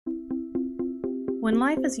When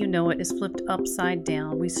life as you know it is flipped upside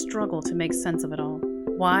down, we struggle to make sense of it all.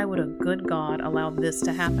 Why would a good God allow this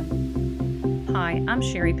to happen? Hi, I'm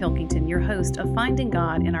Sherry Pilkington, your host of Finding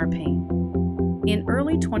God in Our Pain. In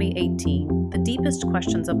early 2018, the deepest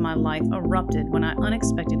questions of my life erupted when I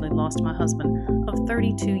unexpectedly lost my husband of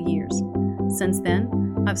 32 years. Since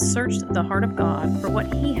then, I've searched the heart of God for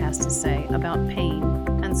what He has to say about pain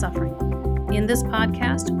and suffering. In this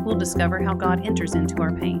podcast, we'll discover how God enters into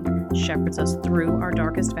our pain, shepherds us through our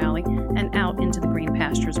darkest valley, and out into the green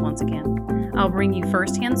pastures once again. I'll bring you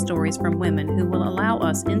firsthand stories from women who will allow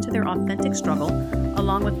us into their authentic struggle,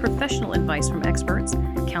 along with professional advice from experts,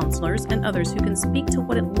 counselors, and others who can speak to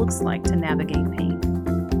what it looks like to navigate pain.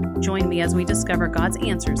 Join me as we discover God's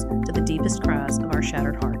answers to the deepest cries of our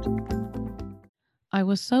shattered heart. I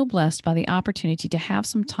was so blessed by the opportunity to have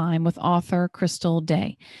some time with author Crystal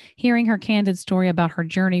Day. Hearing her candid story about her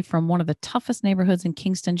journey from one of the toughest neighborhoods in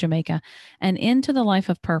Kingston, Jamaica, and into the life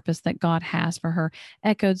of purpose that God has for her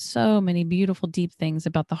echoed so many beautiful, deep things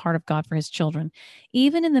about the heart of God for His children.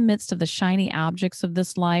 Even in the midst of the shiny objects of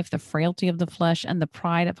this life, the frailty of the flesh, and the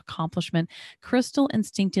pride of accomplishment, Crystal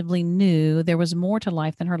instinctively knew there was more to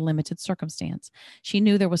life than her limited circumstance. She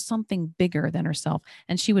knew there was something bigger than herself,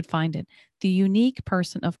 and she would find it. The unique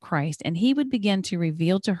person of Christ, and He would begin to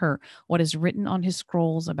reveal to her what is written on His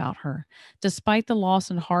scrolls about her. Despite the loss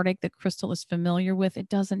and heartache that Crystal is familiar with, it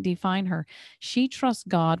doesn't define her. She trusts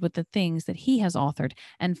God with the things that He has authored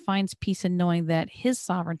and finds peace in knowing that His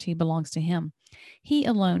sovereignty belongs to Him. He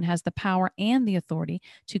alone has the power and the authority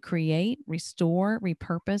to create, restore,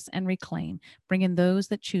 repurpose, and reclaim, bringing those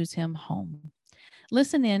that choose Him home.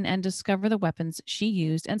 Listen in and discover the weapons she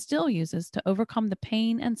used and still uses to overcome the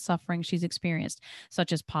pain and suffering she's experienced,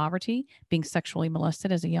 such as poverty, being sexually molested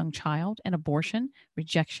as a young child, an abortion,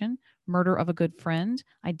 rejection, murder of a good friend,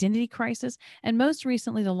 identity crisis, and most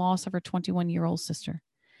recently, the loss of her 21-year-old sister.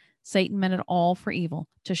 Satan meant it all for evil,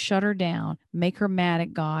 to shut her down, make her mad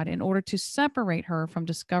at God in order to separate her from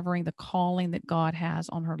discovering the calling that God has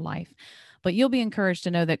on her life. But you'll be encouraged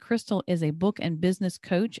to know that Crystal is a book and business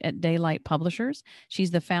coach at Daylight Publishers.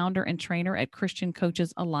 She's the founder and trainer at Christian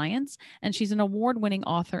Coaches Alliance, and she's an award-winning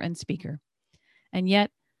author and speaker. And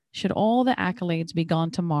yet, should all the accolades be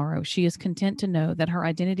gone tomorrow, she is content to know that her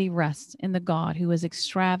identity rests in the God who is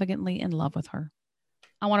extravagantly in love with her.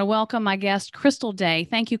 I want to welcome my guest, Crystal Day.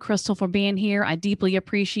 Thank you, Crystal, for being here. I deeply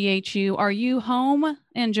appreciate you. Are you home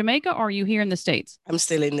in Jamaica or are you here in the States? I'm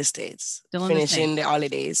still in the States. Still in finishing the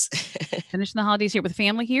holidays. Finishing the holidays here with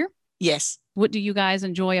family here? Yes. What do you guys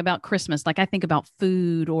enjoy about Christmas? Like I think about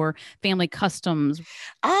food or family customs.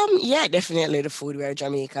 Yeah, definitely the food. We're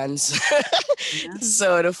Jamaicans. Yeah.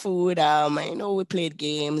 So the food, we played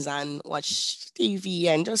games and watched TV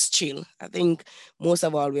and just chill. I think most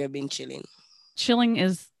of all, we have been chilling. Chilling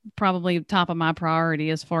is probably top of my priority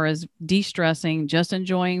as far as de-stressing, just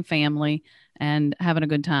enjoying family and having a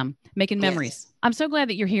good time, making memories. Yes. I'm so glad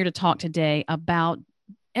that you're here to talk today about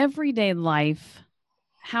everyday life,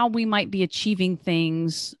 how we might be achieving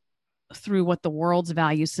things through what the world's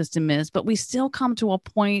value system is, but we still come to a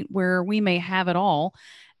point where we may have it all.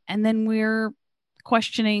 And then we're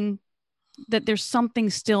questioning that there's something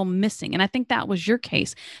still missing. And I think that was your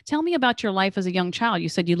case. Tell me about your life as a young child. You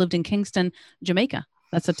said you lived in Kingston, Jamaica.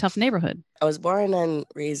 That's a tough neighborhood. I was born and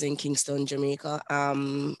raised in Kingston, Jamaica.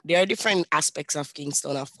 There are different aspects of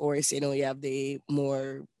Kingston, of course. You have the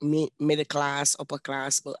more middle class, upper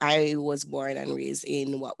class, but I was born and raised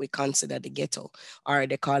in what we consider the ghetto, or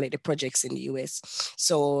they call it the projects in the US.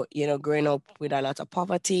 So, growing up with a lot of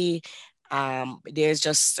poverty, there's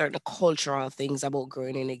just certain cultural things about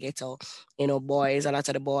growing in the ghetto. A lot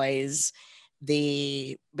of the boys,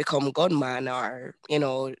 they become gunmen, or,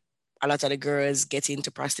 a lot of the girls get into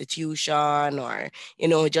prostitution or,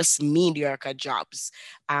 just mediocre jobs.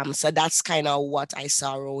 So that's kind of what I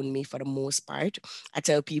saw around me for the most part. I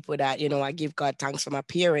tell people that, I give God thanks for my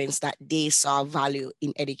parents that they saw value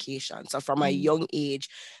in education. So from a young age,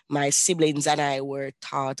 my siblings and I were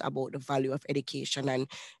taught about the value of education, and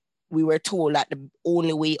we were told that the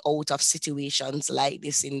only way out of situations like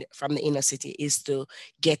this from the inner city is to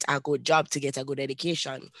get a good job, to get a good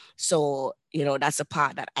education. So, that's the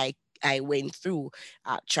part that I went through,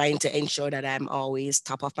 trying to ensure that I'm always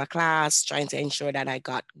top of my class, trying to ensure that I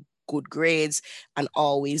got good grades, and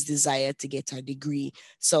always desired to get a degree.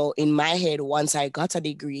 So in my head, once I got a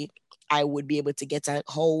degree, I would be able to get a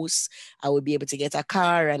house, I would be able to get a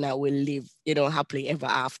car, and I will live, happily ever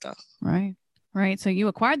after. Right. Right. So you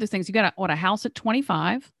acquired those things. You got a house at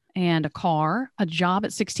 25 and a car, a job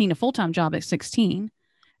at 16, a full-time job at 16.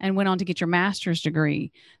 and went on to get your master's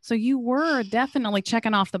degree. So you were definitely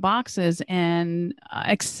checking off the boxes and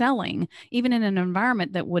excelling, even in an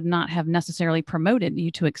environment that would not have necessarily promoted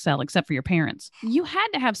you to excel, except for your parents. You had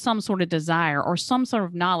to have some sort of desire or some sort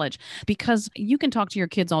of knowledge, because you can talk to your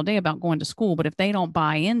kids all day about going to school, but if they don't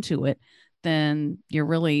buy into it, then you're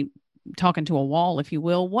really talking to a wall, if you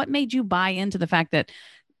will. What made you buy into the fact that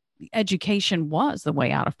education was the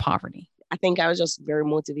way out of poverty? I think I was just very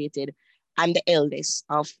motivated. I'm the eldest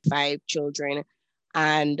of 5 children,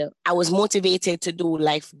 and I was motivated to do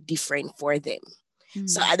life different for them.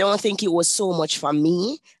 So I don't think it was so much for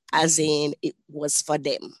me as in it was for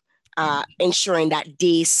them. Ensuring that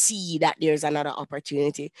they see that there's another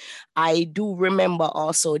opportunity. I do remember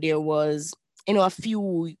also there was, a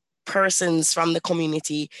few persons from the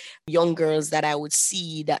community, young girls that I would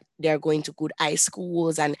see that they're going to good high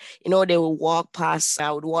schools, and they will walk past.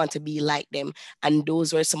 I would want to be like them, and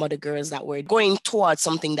those were some of the girls that were going towards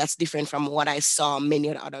something that's different from what I saw many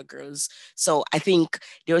of the other girls. So I think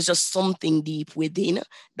there was just something deep within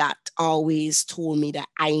that always told me that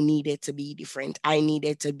I needed to be different. I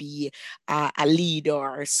needed to be a leader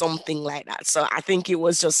or something like that. So I think it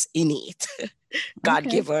was just innate,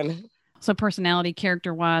 God-given. So personality,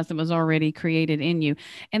 character-wise, that was already created in you.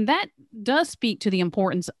 And that does speak to the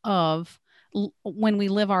importance of when we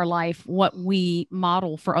live our life, what we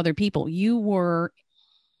model for other people. You were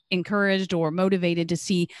encouraged or motivated to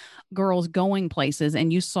see girls going places,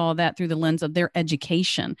 and you saw that through the lens of their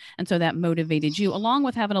education. And so that motivated you, along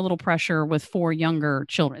with having a little pressure with 4 younger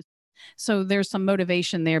children. So there's some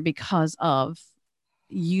motivation there because of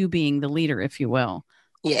you being the leader, if you will.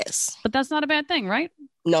 Yes. But that's not a bad thing, right?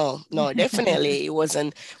 No, definitely. It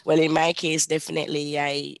wasn't. Well, in my case, definitely,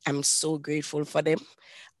 I am so grateful for them.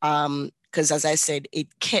 Because as I said,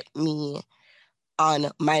 it kept me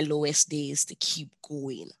on my lowest days to keep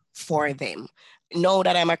going for them. Now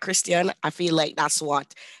that I'm a Christian, I feel like that's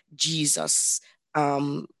what Jesus,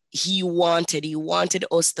 he wanted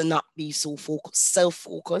us to not be so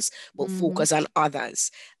self-focused, but focus on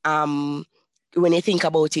others. When you think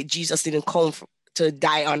about it, Jesus didn't come to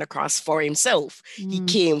die on the cross for himself. He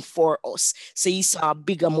came for us. So he saw a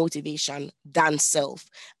bigger motivation than self.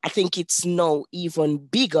 I think it's now even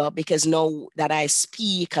bigger because now that I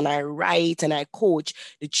speak and I write and I coach,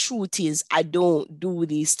 the truth is I don't do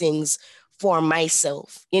these things for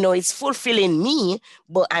myself. It's fulfilling me,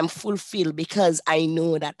 but I'm fulfilled because I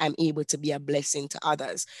know that I'm able to be a blessing to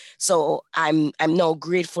others. So I'm now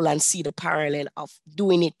grateful and see the parallel of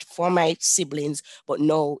doing it for my siblings, but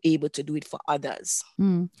now able to do it for others.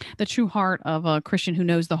 The true heart of a Christian who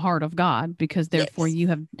knows the heart of God, because therefore you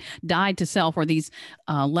have died to self, or these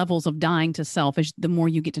levels of dying to self is the more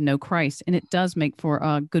you get to know Christ. And it does make for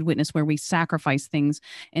a good witness where we sacrifice things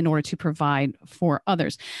in order to provide for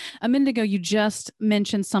others. A minute ago, you just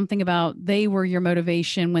mentioned something about they were your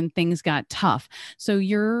motivation when things got tough. So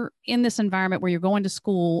you're in this environment where you're going to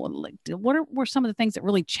school. What were some of the things that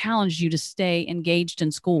really challenged you to stay engaged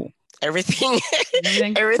in school? Everything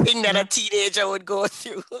that a teenager would go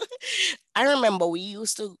through. I remember we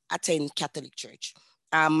used to attend Catholic church.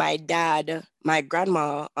 My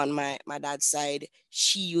grandma on my dad's side,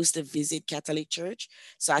 she used to visit Catholic church.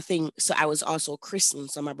 So I was also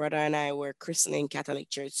christened. So my brother and I were christened in Catholic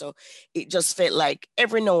church. So it just felt like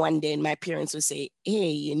every now and then my parents would say, hey,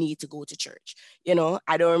 you need to go to church.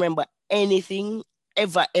 I don't remember anything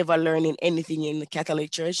ever learning anything in the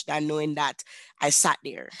Catholic church than knowing that I sat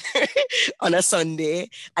there on a Sunday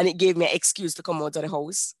and it gave me an excuse to come out of the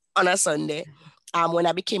house on a Sunday. When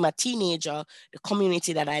I became a teenager, the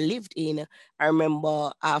community that I lived in, I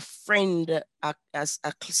remember a friend, a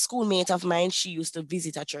schoolmate of mine, she used to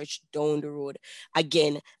visit a church down the road.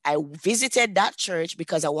 Again, I visited that church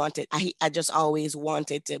because I just always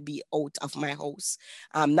wanted to be out of my house.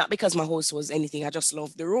 Not because my house was anything, I just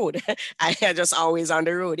loved the road. I just always on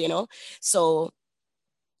the road, So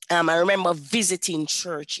I remember visiting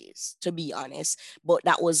churches, to be honest, but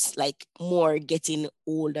that was like more getting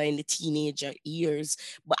older in the teenager years.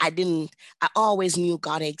 But I always knew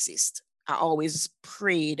God exists. I always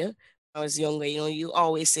prayed. I was younger, you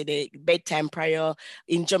always say the bedtime prayer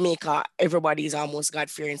in Jamaica, everybody's almost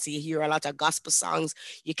God-fearing. So you hear a lot of gospel songs,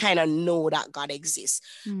 you kind of know that God exists.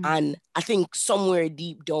 And I think somewhere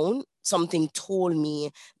deep down, something told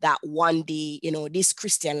me that one day, this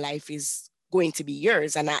Christian life is going to be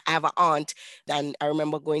yours. And I have an aunt, and I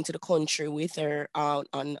remember going to the country with her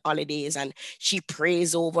on holidays, and she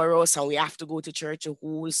prays over us, and we have to go to church a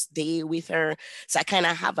whole day with her. So I kind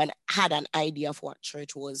of had an idea of what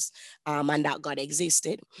church was, and that God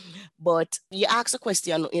existed. But you asked a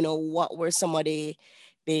question, what were some of the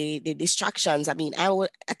the distractions. I mean, I was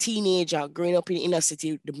a teenager growing up in the inner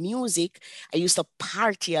city. The music, I used to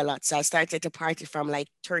party a lot. So I started to party from like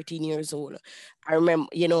 13 years old. I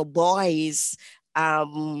remember, boys.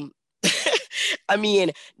 Um, I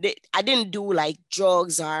mean, I didn't do like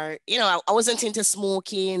drugs or, I wasn't into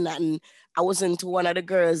smoking, and I wasn't one of the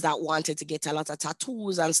girls that wanted to get a lot of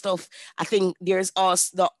tattoos and stuff. I think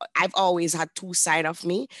I've always had two sides of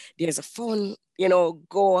me. There's a fun,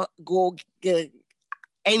 go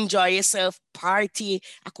enjoy yourself, party.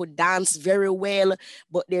 I could dance very well,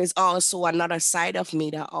 but there's also another side of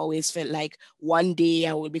me that always felt like one day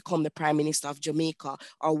I will become the Prime Minister of Jamaica,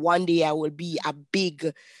 or one day I will be a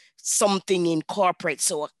big something in corporate.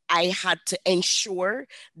 So I had to ensure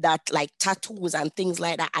that like tattoos and things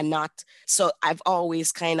like that are not. So I've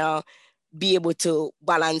always kind of be able to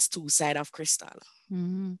balance two sides of Crystal.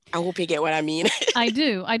 Mm-hmm. I hope you get what I mean. I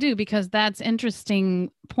do, because that's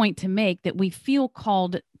interesting point to make, that we feel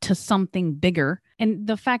called to something bigger. And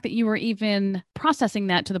the fact that you were even processing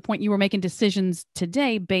that to the point you were making decisions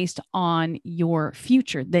today based on your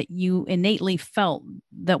future, that you innately felt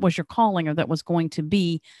that was your calling, or that was going to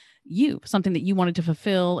be you, something that you wanted to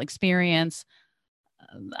fulfill, experience.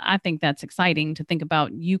 I think that's exciting to think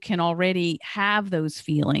about. You can already have those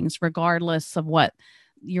feelings regardless of what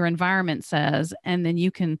your environment says, and then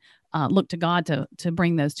you can look to God to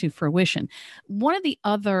bring those to fruition. One of the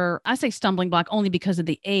other, I say stumbling block only because of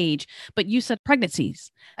the age, but you said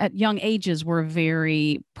pregnancies at young ages were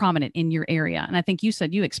very prominent in your area. And I think you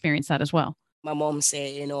said you experienced that as well. My mom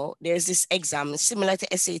said, there's this exam similar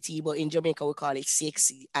to SAT, but in Jamaica we call it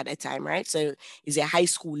CXC at the time, right? So it's a high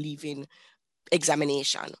school leaving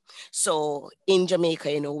examination. So in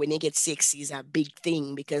Jamaica, when you get 6 is a big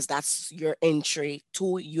thing, because that's your entry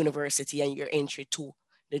to university and your entry to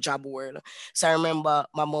the job world. So I remember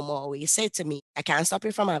my mom always said to me, I can't stop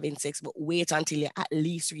you from having sex, but wait until you at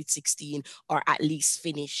least reach 16, or at least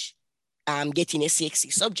finish getting a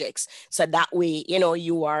CXC subjects. So that way,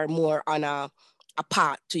 you are more on a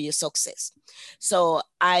path to your success. So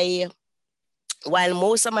while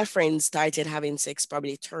most of my friends started having sex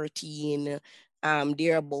probably 13,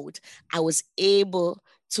 thereabout, I was able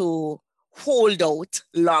to hold out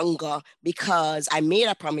longer because I made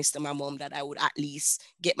a promise to my mom that I would at least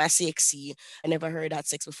get my CXC. I never heard that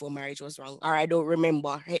sex before marriage was wrong, or I don't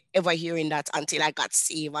remember ever hearing that until I got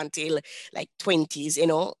saved, until like 20s,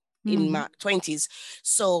 in my 20s.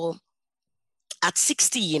 So at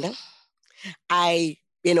 16, I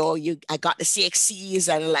got the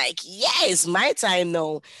CXCs and like, yeah, it's my time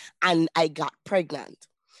now. And I got pregnant.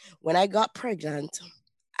 When I got pregnant,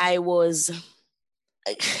 I don't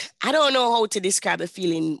know how to describe the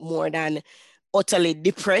feeling more than utterly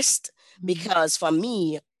depressed, because for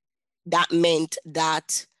me, that meant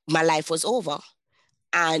that my life was over.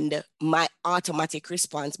 And my automatic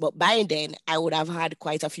response, but by then I would have had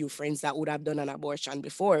quite a few friends that would have done an abortion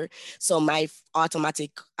before. So my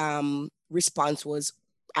automatic response was,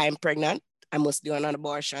 I am pregnant, I must do an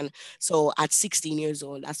abortion. So at 16 years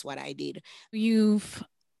old, that's what I did. You've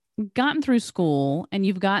gotten through school and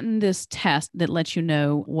you've gotten this test that lets you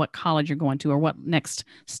know what college you're going to or what next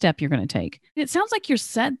step you're going to take. It sounds like you're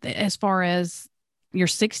set as far as you're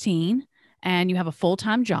 16 and you have a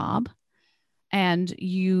full-time job and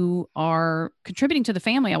you are contributing to the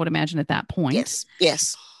family, I would imagine, at that point.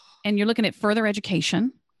 Yes. And you're looking at further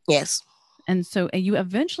education. Yes. And so you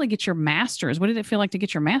eventually get your master's. What did it feel like to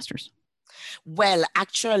get your master's? Well,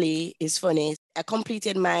 actually, it's funny. I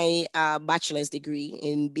completed my bachelor's degree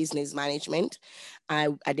in business management.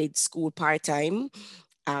 I did school part-time.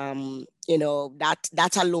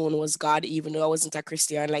 That alone was God, even though I wasn't a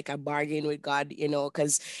Christian, like I bargained with God,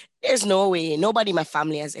 because there's no way, nobody in my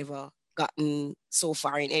family has ever gotten so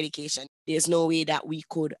far in education. There's no way that we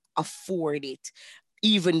could afford it,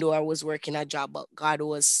 even though I was working a job. But God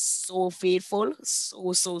was so faithful,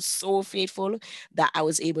 so faithful, that I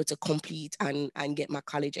was able to complete and get my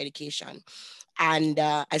college education. And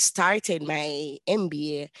I started my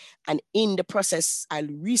MBA, and in the process, I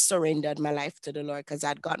resurrendered my life to the Lord because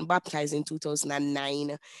I'd gotten baptized in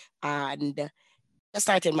 2009, and I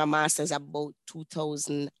started my master's about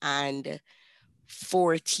 13,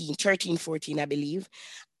 14, I believe.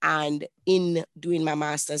 And in doing my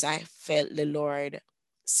master's, I felt the Lord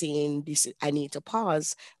saying, I need to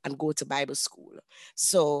pause and go to Bible school.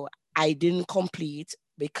 So I didn't complete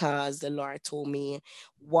because the Lord told me,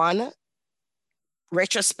 one,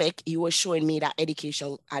 retrospect, he was showing me that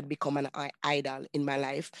education had become an idol in my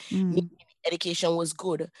life. Education was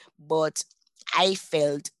good, but I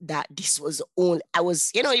felt that this was only,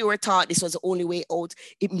 you were taught this was the only way out.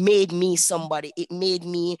 It made me somebody.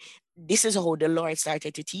 This is how the Lord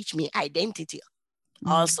started to teach me identity.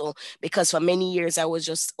 also, because for many years I was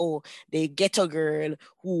just, oh, the ghetto girl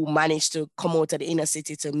who managed to come out of the inner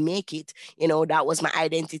city to make it. That was my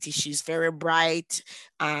identity. She's very bright.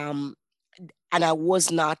 Um, and I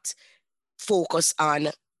was not focused on,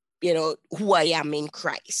 who I am in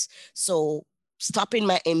Christ. So stopping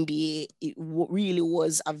my MBA, it really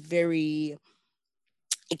was a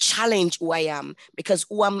challenge who I am, because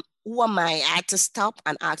who am I? I had to stop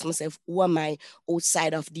and ask myself, who am I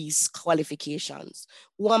outside of these qualifications?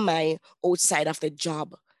 Who am I outside of the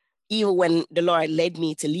job? Even when the Lord led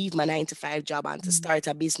me to leave my 9 to 5 job and to start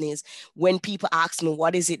a business, when people ask me,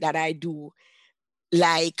 what is it that I do?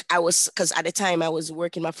 Like because at the time I was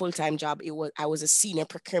working my full-time job, I was a senior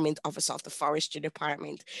procurement officer of the forestry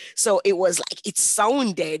department. So it was like, it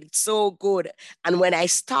sounded so good. And when I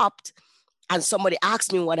stopped, and somebody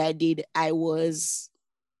asked me what I did, I'm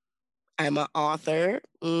an author.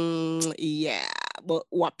 Yeah, but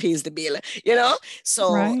what pays the bill,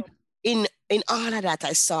 So Right. in all of that,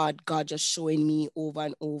 I saw God just showing me over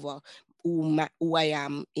and over who I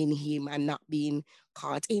am in Him, and not being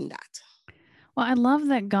caught in that. Well, I love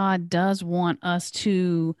that God does want us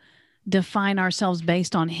to define ourselves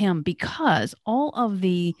based on Him, because all of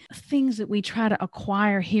the things that we try to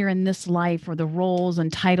acquire here in this life, or the roles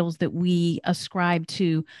and titles that we ascribe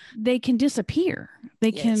to, they can disappear.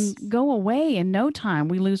 They can Yes. go away in no time.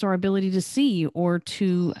 We lose our ability to see, or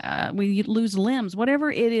we lose limbs, whatever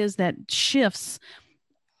it is that shifts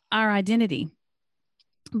our identity.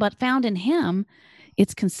 But found in Him,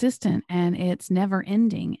 it's consistent and it's never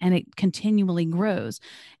ending and it continually grows.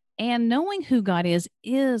 And knowing who God is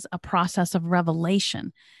a process of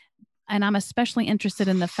revelation. And I'm especially interested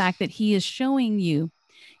in the fact that He is showing you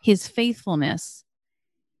His faithfulness,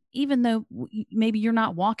 even though maybe you're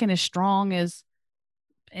not walking as strong as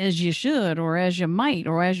you should, or as you might,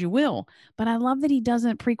 or as you will. But I love that He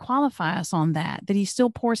doesn't pre-qualify us on that He still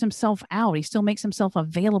pours Himself out. He still makes Himself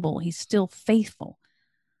available. He's still faithful.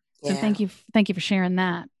 So Yeah. thank you for sharing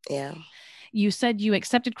that. Yeah. You said you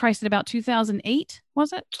accepted Christ at about 2008,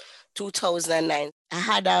 was it? 2009. I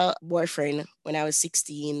had a boyfriend when I was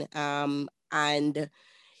 16. And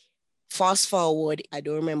fast forward, I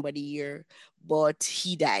don't remember the year, but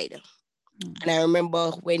he died. And I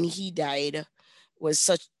remember when he died,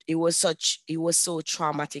 it was so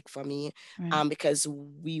traumatic for me. Right. Because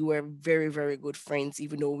we were very, very good friends,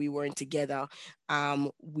 even though we weren't together.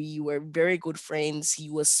 We were very good friends. He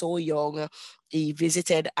was so young. He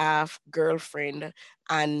visited our girlfriend,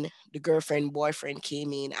 and the girlfriend boyfriend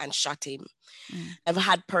came in and shot him. I've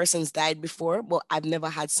had persons died before, but I've never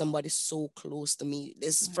had somebody so close to me.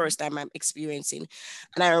 This is the first time I'm experiencing.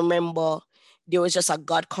 And I remember there was just a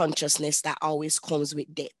God consciousness that always comes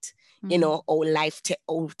with death. Or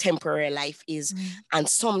or temporary life is. And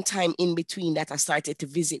sometime in between that, I started to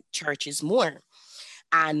visit churches more.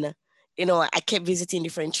 And I kept visiting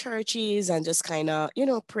different churches and just kind of,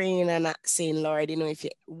 praying and saying, Lord, if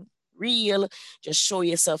you're real, just show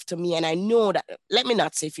yourself to me. And I know that, let me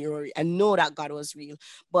not say if you're real, I know that God was real.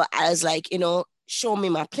 But I was like, show me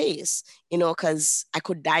my place, because I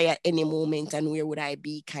could die at any moment, and where would I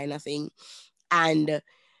be, kind of thing. And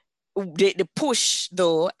the push,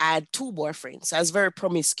 though, I had 2 boyfriends. So I was very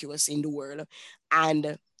promiscuous in the world.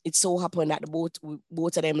 And it so happened that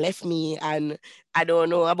both of them left me. And I don't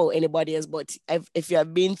know about anybody else, but if you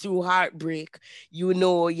have been through heartbreak, you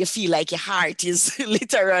feel like your heart is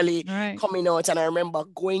literally coming out. And I remember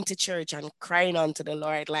going to church and crying unto the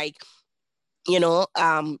Lord, like,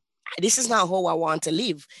 this is not how I want to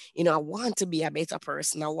live. I want to be a better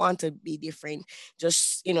person. I want to be different.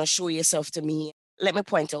 Just, show yourself to me. Let me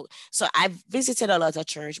point out. So I've visited a lot of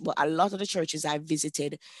church, but a lot of the churches I've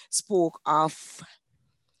visited spoke of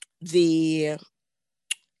the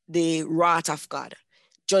wrath of God,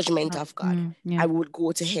 judgment of God. Yeah. I would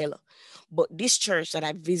go to hell. But this church that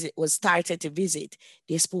I started to visit,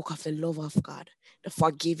 they spoke of the love of God, the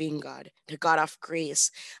forgiving God, the God of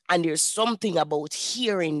grace. And there's something about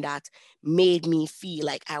hearing that made me feel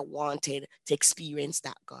like I wanted to experience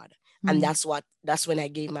that God. And that's when I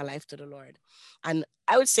gave my life to the Lord. And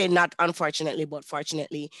I would say, not unfortunately, but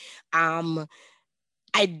fortunately, I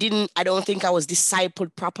don't think I was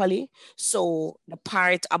discipled properly. So the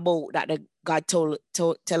part about that God tell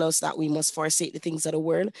us that we must forsake the things of the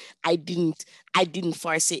world, I didn't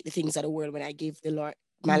forsake the things of the world when I gave the Lord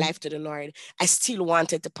my life to the Lord. I still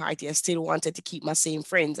wanted to party. I still wanted to keep my same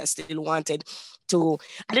friends. I didn't want to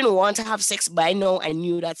have sex, but I know I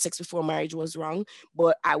knew that sex before marriage was wrong.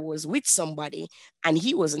 But I was with somebody and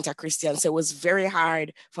he wasn't a Christian. So it was very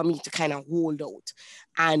hard for me to kind of hold out.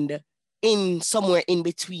 And in somewhere in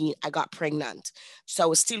between, I got pregnant. So I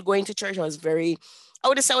was still going to church. I would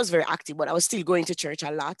say I was very active, but I was still going to church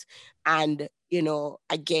a lot. And,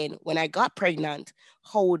 again, when I got pregnant,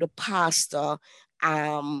 how the pastor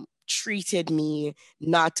treated me,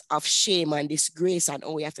 not of shame and disgrace and,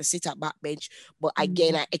 oh, you have to sit at backbench. But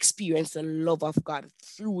again, I experienced the love of God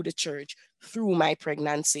through the church, through my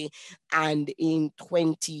pregnancy. And in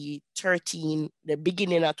 2013, the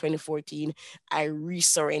beginning of 2014, I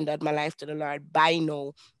resurrendered my life to the Lord. By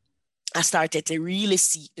now, I started to really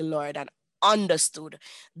seek the Lord and understood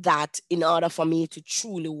that in order for me to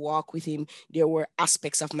truly walk with him, there were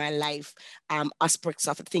aspects of my life, aspects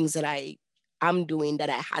of things that I'm doing that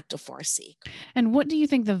I had to forsake. And what do you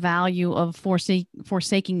think the value of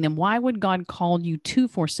forsaking them? Why would God call you to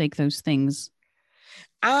forsake those things?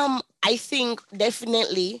 I think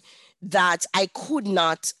definitely that I could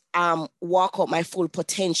not walk out my full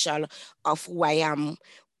potential of who I am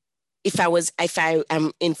if I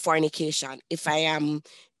am in fornication, if I am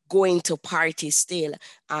going to parties still,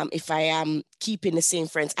 if I am keeping the same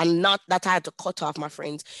friends, and not that I had to cut off my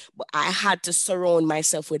friends, but I had to surround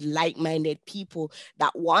myself with like-minded people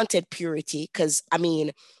that wanted purity. Because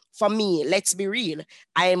for me, let's be real,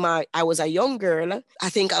 I was a young girl. I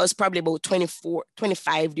think I was probably about 24,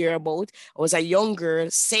 25 thereabout. I was a young girl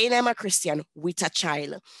saying I'm a Christian with a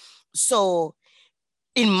child. So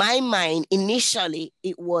in my mind, initially,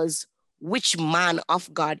 it was, which man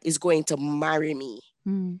of God is going to marry me?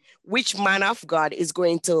 Which man of God is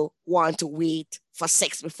going to want to wait for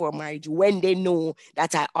sex before marriage when they know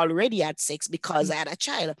that I already had sex because I had a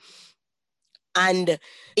child? And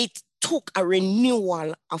it took a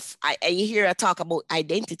renewal of, I hear I talk about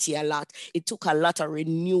identity a lot. It took a lot of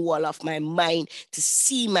renewal of my mind to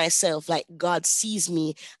see myself like God sees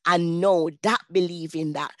me, and know that,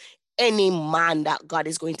 believing that any man that God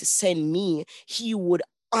is going to send me, he would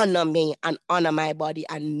honor me and honor my body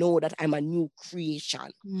and know that I'm a new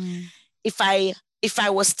creation. If I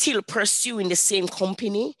was still pursuing the same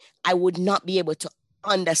company, I would not be able to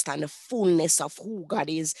understand the fullness of who God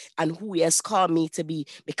is and who he has called me to be,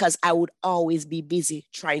 because I would always be busy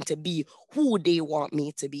trying to be who they want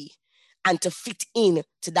me to be and to fit in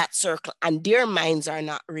to that circle. And their minds are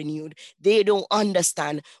not renewed. They don't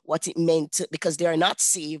understand what it meant because they are not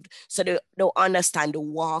saved. So they don't understand the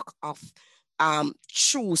walk of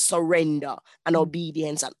true surrender and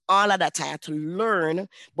obedience, and all of that I had to learn,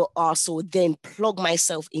 but also then plug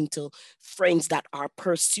myself into friends that are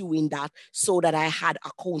pursuing that, so that I had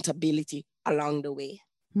accountability along the way.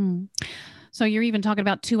 So you're even talking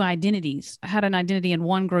about two identities. I had an identity in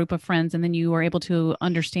one group of friends, and then you were able to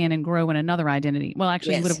understand and grow in another identity. Well,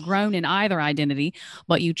 actually, you would have grown in either identity,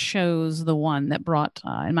 but you chose the one that brought,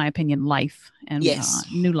 in my opinion, life and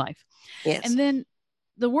new life. Yes. And then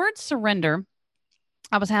the word surrender,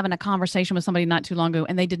 I was having a conversation with somebody not too long ago,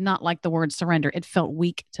 and they did not like the word surrender. It felt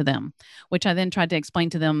weak to them, which I then tried to explain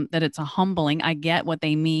to them that it's a humbling. I get what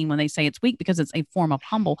they mean when they say it's weak, because it's a form of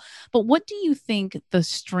humble. But what do you think the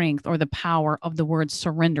strength or the power of the word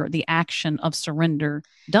surrender, the action of surrender,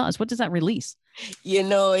 does? What does that release?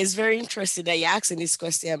 It's very interesting that you're asking this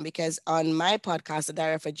question, because on my podcast, The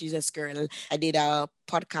Diary of a Jesus Girl, I did a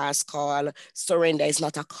podcast called Surrender is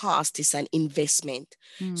Not a Cost, It's an Investment.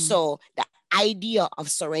 So the idea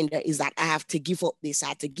of surrender is that I have to give up this, I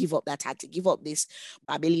have to give up that, I have to give up this.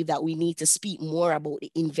 But I believe that we need to speak more about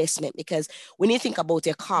the investment, because when you think about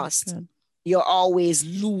a cost, you're always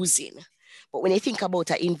losing. But when you think about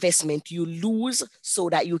an investment, you lose so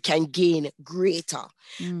that you can gain greater.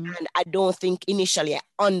 And I don't think initially I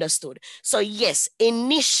understood. So yes,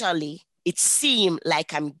 initially it seemed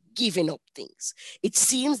like I'm giving up things. It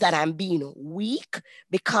seems that I'm being weak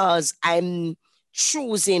because I'm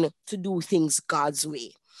choosing to do things God's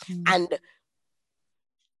way. And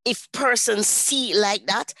if persons see it like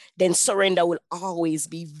that, then surrender will always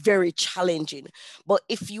be very challenging. But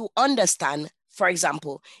if you understand, for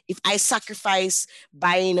example, if I sacrifice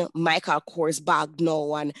buying Michael Kors bag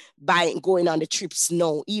now and going on the trips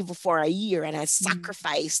now, even for a year, and I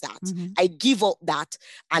sacrifice that, I give up that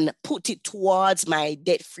and put it towards my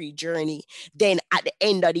debt-free journey, then at the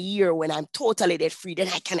end of the year, when I'm totally debt-free, then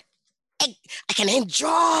I can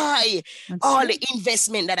enjoy all the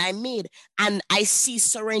investment that I made. And I see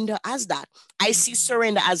surrender as that. I see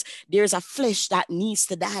surrender as there's a flesh that needs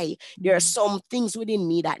to die. There are some things within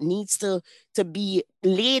me that needs to be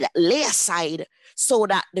lay aside so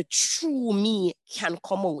that the true me can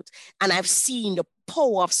come out. And I've seen the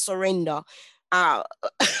power of surrender,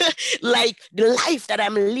 like the life that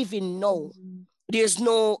I'm living now. There's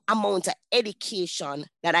no amount of education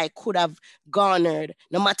that I could have garnered,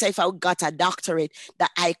 no matter if I got a doctorate,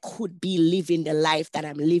 that I could be living the life that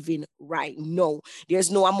I'm living right now.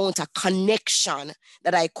 There's no amount of connection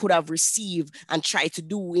that I could have received and tried to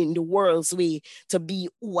do in the world's way to be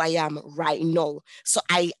who I am right now. So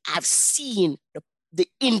I have seen the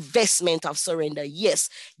investment of surrender. Yes,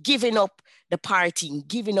 giving up the partying,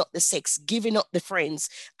 giving up the sex, giving up the friends,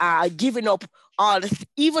 giving up all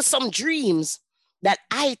even some dreams that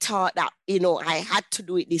I thought that, I had to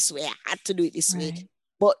do it this way. I had to do it this way.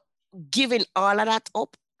 But giving all of that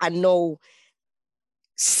up and now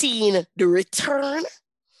seeing the return,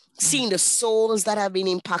 seeing the souls that have been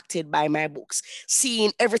impacted by my books,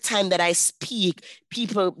 seeing every time that I speak,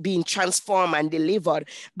 people being transformed and delivered,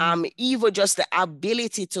 even just the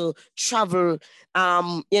ability to travel,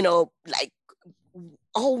 like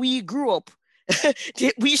how we grew up.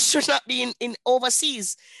 We should not be in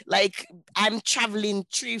overseas. Like I'm traveling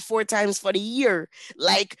 3-4 times for the year.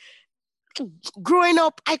 Like growing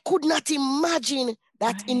up, I could not imagine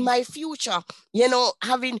that in my future,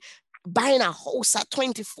 buying a house at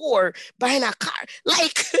 24, buying a car,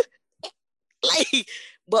 like,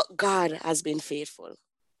 but God has been faithful.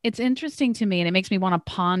 It's interesting to me, and it makes me want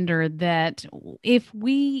to ponder that if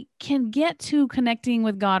we can get to connecting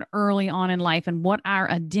with God early on in life and what our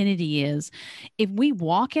identity is, if we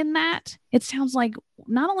walk in that, it sounds like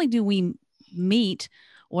not only do we meet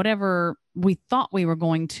whatever we thought we were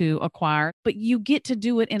going to acquire, but you get to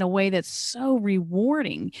do it in a way that's so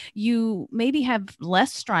rewarding. You maybe have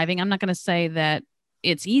less striving. I'm not going to say that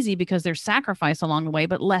it's easy because there's sacrifice along the way,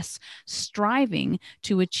 but less striving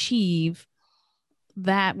to achieve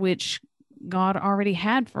that which God already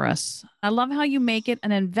had for us. I love how you make it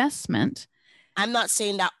an investment. I'm not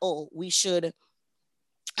saying that, we should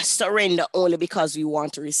surrender only because we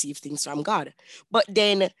want to receive things from God. But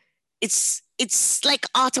then it's like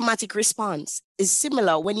automatic response. It's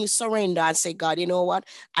similar when you surrender and say, God, you know what?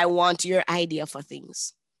 I want your idea for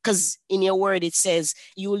things. Because in your word, it says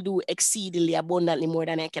you will do exceedingly abundantly more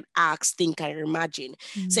than I can ask, think, or imagine.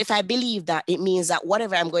 So if I believe that, it means that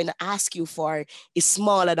whatever I'm going to ask you for is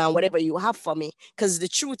smaller than whatever you have for me. Because the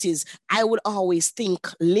truth is, I would always think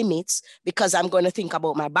limits because I'm going to think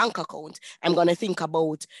about my bank account. I'm going to think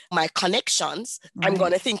about my connections. I'm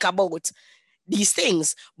going to think about these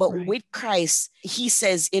things. But with Christ, he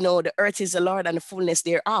says, the earth is the Lord and the fullness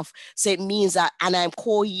thereof. So it means that, and I'm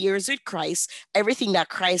co-heirs with Christ, everything that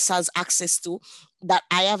Christ has access to, that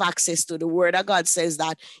I have access to. The word of God says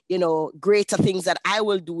that, greater things that I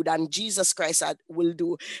will do than Jesus Christ will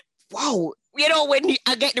do. Wow. When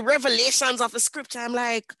I get the revelations of the scripture, I'm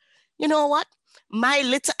like, you know what? My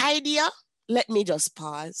little idea, let me just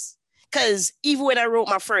pause. Because even when I wrote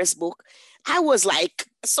my first book, I was like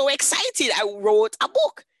so excited. I wrote a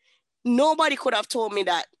book. Nobody could have told me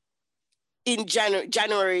that in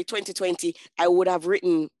January 2020, I would have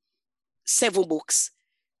written 7 books,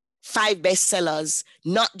 5 bestsellers.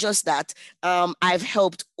 Not just that, I've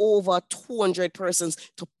helped over 200 persons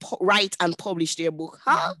to write and publish their book.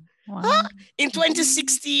 In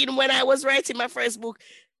 2016, when I was writing my first book,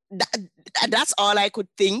 that's all I could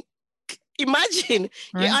think. Imagine,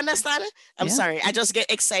 you understand? I'm sorry. I just get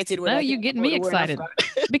excited. No, you're getting me excited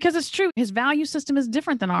because it's true. His value system is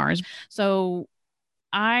different than ours. So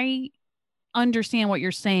I understand what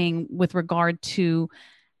you're saying with regard to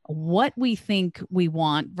what we think we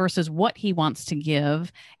want versus what he wants to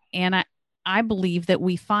give. And I believe that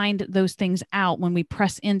we find those things out when we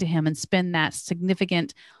press into him and spend that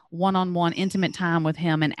significant one-on-one intimate time with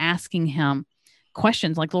him and asking him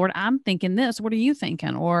questions like, Lord, I'm thinking this. What are you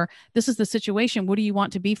thinking? Or this is the situation. What do you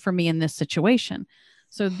want to be for me in this situation?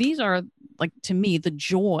 So these are, like, to me, the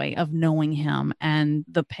joy of knowing him and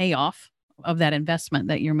the payoff of that investment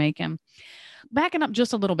that you're making. Backing up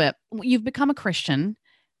just a little bit, you've become a Christian.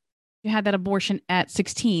 You had that abortion at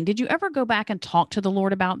 16. Did you ever go back and talk to the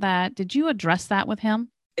Lord about that? Did you address that with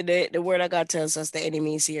him? The word of God tells us the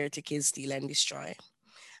enemy is here to kill, steal, and destroy.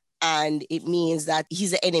 And it means that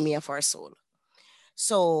he's the enemy of our soul.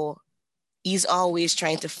 So he's always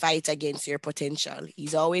trying to fight against your potential.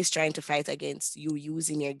 He's always trying to fight against you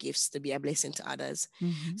using your gifts to be a blessing to others.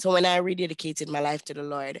 So when I rededicated my life to the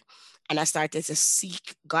Lord and I started to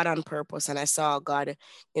seek God on purpose, and I saw God,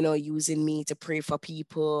 using me to pray for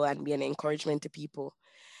people and be an encouragement to people,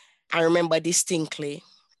 I remember distinctly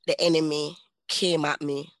the enemy came at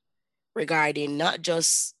me regarding not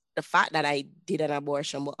just the fact that I did an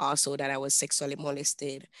abortion, but also that I was sexually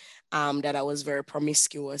molested, that I was very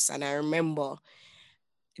promiscuous. And I remember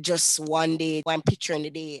just one day, I'm picturing the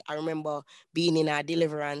day, I remember being in a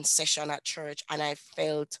deliverance session at church, and I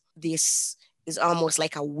felt this It's almost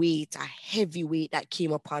like a weight, a heavy weight that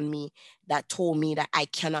came upon me that told me that I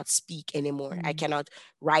cannot speak anymore. I cannot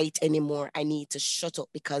write anymore. I need to shut up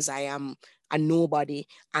because I am a nobody,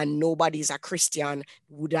 and nobody's a Christian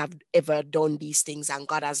would have ever done these things, and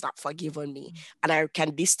God has not forgiven me. And I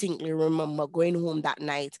can distinctly remember going home that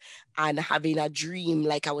night and having a dream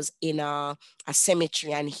like I was in a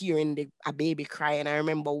cemetery and hearing a baby cry. And I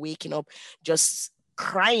remember waking up just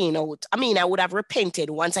crying out. I mean, I would have repented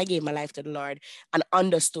once I gave my life to the Lord and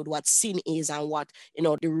understood what sin is and what,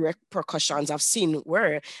 the repercussions of sin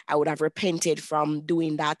were. I would have repented from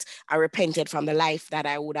doing that. I repented from the life that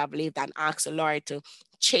I would have lived and asked the Lord to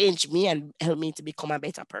change me and help me to become a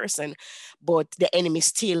better person. But the enemy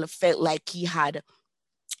still felt like he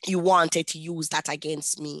wanted to use that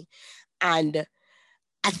against me. And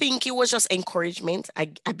I think it was just encouragement, I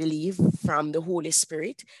believe, from the Holy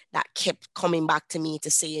Spirit that kept coming back to me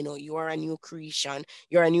to say, you are a new creation.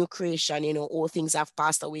 You're a new creation. All things have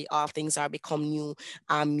passed away. All things are become new.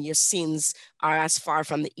 Your sins are as far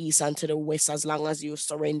from the east and to the west as long as you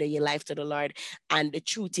surrender your life to the Lord. And the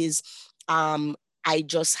truth is, I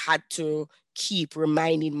just had to keep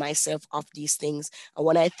reminding myself of these things. And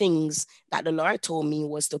one of the things that the Lord told me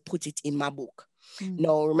was to put it in my book.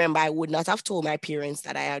 No, remember, I would not have told my parents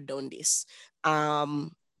that I had done this.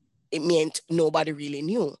 It meant nobody really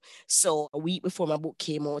knew. So a week before my book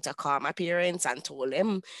came out, I called my parents and told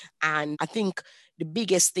them. And I think the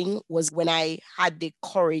biggest thing was when I had the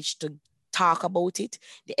courage to talk about it,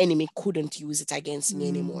 the enemy couldn't use it against me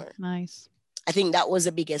anymore. Nice. I think that was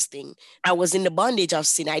the biggest thing. I was in the bondage of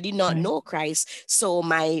sin. I did not know Christ. So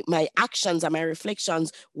my actions and my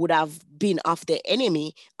reflections would have been of the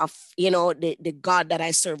enemy, of, the God that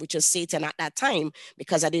I serve, which was Satan at that time,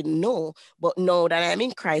 because I didn't know. But now that I'm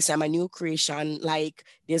in Christ, I'm a new creation. Like,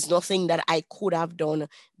 there's nothing that I could have done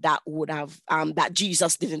that would have, that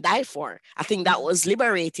Jesus didn't die for. I think that was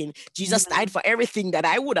liberating. Jesus died for everything that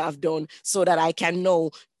I would have done so that I can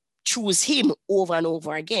know choose him over and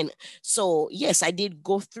over again. So yes, I did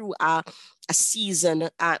go through a season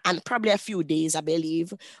and probably a few days, I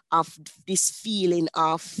believe, of this feeling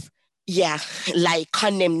of, like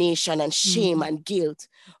condemnation and shame and guilt.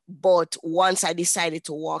 But once I decided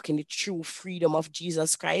to walk in the true freedom of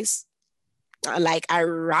Jesus Christ, like, I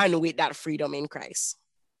ran with that freedom in Christ.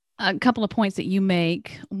 A couple of points that you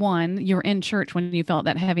make. One, you're in church when you felt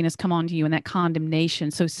that heaviness come onto you and that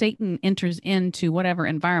condemnation. So Satan enters into whatever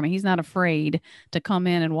environment. He's not afraid to come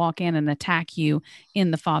in and walk in and attack you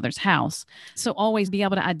in the Father's house. So always be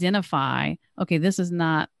able to identify, okay, this is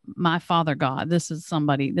not my Father God. This is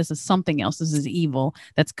something else. This is evil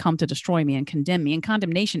that's come to destroy me and condemn me. And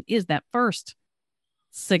condemnation is that first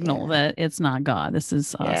signal that it's not God. This is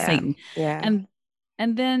Satan. Yeah.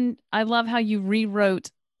 And then I love how you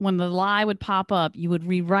rewrote. When the lie would pop up, you would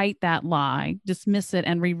rewrite that lie, dismiss it,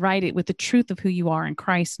 and rewrite it with the truth of who you are in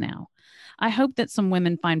Christ now. I hope that some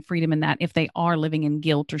women find freedom in that if they are living in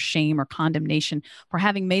guilt or shame or condemnation for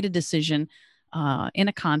having made a decision in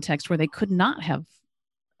a context where they could not have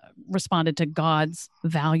responded to God's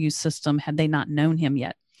value system had they not known him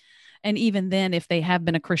yet. And even then, if they have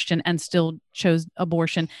been a Christian and still chose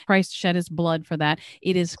abortion, Christ shed his blood for that.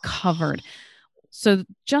 It is covered. So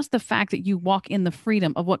just the fact that you walk in the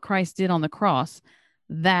freedom of what Christ did on the cross,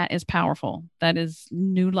 that is powerful. That is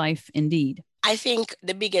new life indeed. I think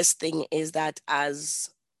the biggest thing is that as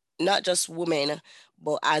not just women,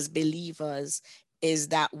 but as believers, is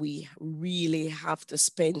that we really have to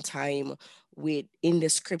spend time in the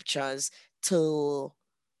scriptures to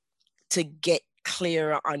get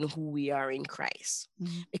clearer on who we are in Christ.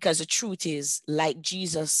 Because the truth is, like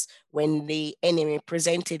Jesus, when the enemy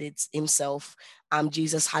presented himself,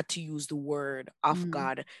 Jesus had to use the word of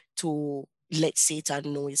God to let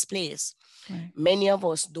Satan know his place. Right. Many of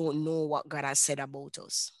us don't know what God has said about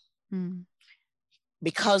us.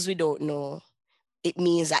 Because we don't know, it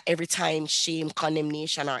means that every time shame,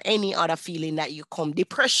 condemnation, or any other feeling that you come,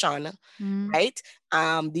 depression, right?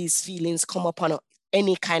 These feelings come upon us,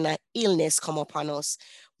 any kind of illness come upon us,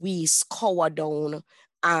 we scour down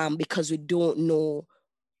because we don't know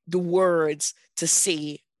the words to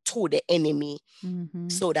say to the enemy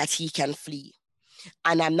so that he can flee.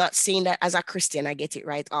 And I'm not saying that as a Christian, I get it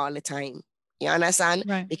right all the time. You understand?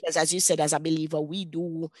 Right. Because as you said, as a believer, we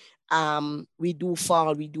do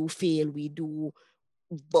fall, we do fail,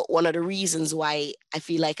 but one of the reasons why I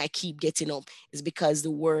feel like I keep getting up is because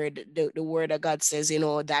the word of God says,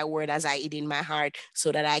 thy word has I hid in my heart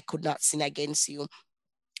so that I could not sin against you.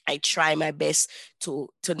 I try my best to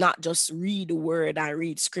not just read the word and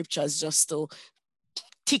read scriptures just to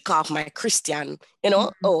tick off my Christian,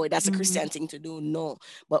 oh, that's a Christian thing to do. No,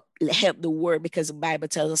 but help the word, because the Bible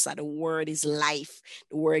tells us that the word is life.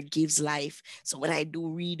 The word gives life. So when I do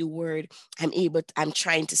read the word, I'm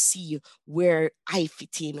trying to see where I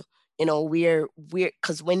fit in, where,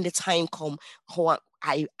 because when the time come, how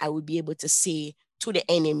I will be able to say to the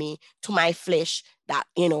enemy, to my flesh, that,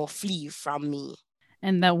 flee from me.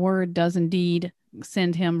 And that word does indeed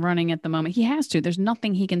send him running at the moment. He has to. There's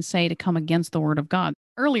nothing he can say to come against the word of God.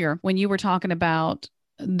 Earlier, when you were talking about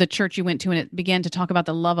the church you went to and it began to talk about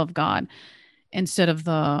the love of God instead of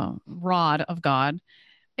the rod of God,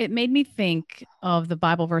 it made me think of the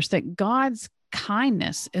Bible verse that God's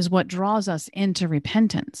kindness is what draws us into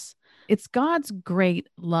repentance. It's God's great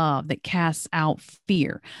love that casts out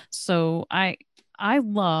fear. So I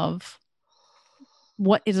love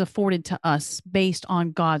what is afforded to us based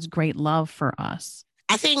on God's great love for us.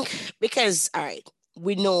 I think because, all right,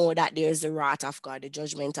 we know that there's the wrath of God, the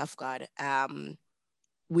judgment of God.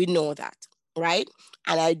 We know that, right?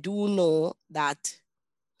 And I do know that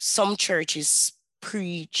some churches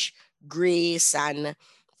preach grace and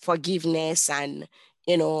forgiveness and,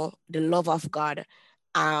 the love of God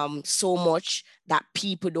so much that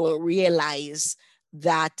people don't realize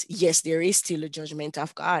that, yes, there is still a judgment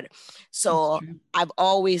of God. So I've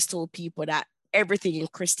always told people that everything in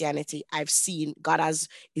Christianity I've seen,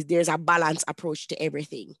 there's a balanced approach to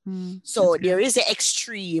everything. So there is the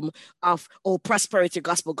extreme of, prosperity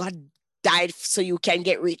gospel. God died so you can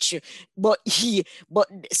get rich, but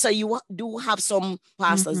so you do have some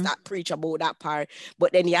pastors that preach about that part,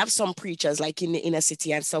 but then you have some preachers like in the inner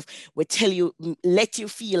city and stuff will tell you, let you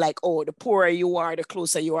feel like, oh, the poorer you are, the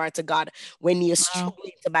closer you are to God when you're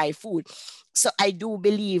struggling to buy food. So I do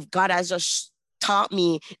believe God has just taught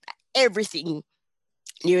me everything.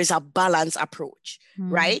 There is a balanced approach,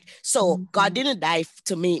 right? So God didn't die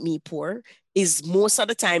to make me poor. Is most of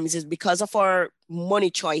the time is because of our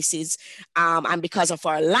money choices, and because of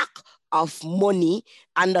our lack of money,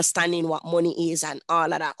 understanding what money is and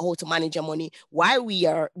all of that, how to manage your money, why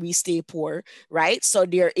we stay poor, right? So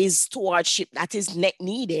there is stewardship that is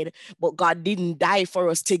needed, but God didn't die for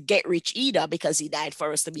us to get rich either, because he died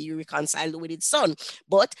for us to be reconciled with his son.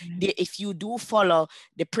 But if you do follow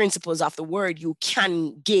the principles of the word, you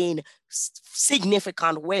can gain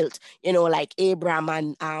significant wealth, like Abraham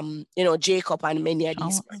and Jacob and many of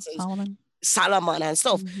these persons, Solomon and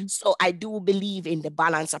stuff. So I do believe in the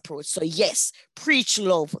balance approach. So yes, preach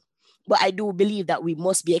love, but I do believe that we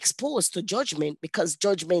must be exposed to judgment, because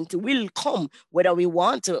judgment will come whether we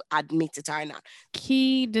want to admit it or not.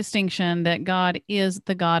 Key distinction that God is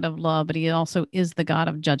the God of love, but he also is the God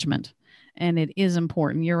of judgment. And it is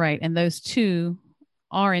important. You're right. And those two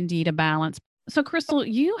are indeed a balance. So, Crystal,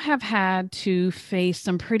 you have had to face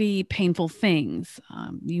some pretty painful things.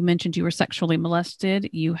 You mentioned you were sexually molested.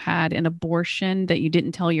 You had an abortion that you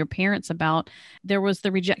didn't tell your parents about. There was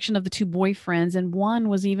the rejection of the two boyfriends, and one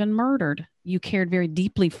was even murdered. You cared very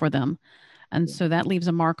deeply for them. And so that leaves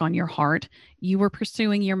a mark on your heart. You were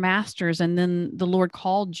pursuing your master's, and then the Lord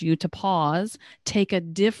called you to pause, take a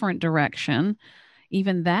different direction.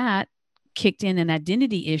 Even that kicked in an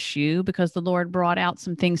identity issue, because the Lord brought out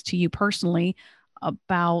some things to you personally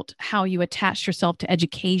about how you attached yourself to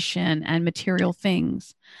education and material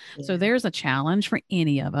things. So there's a challenge for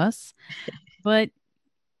any of us, but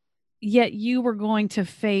yet you were going to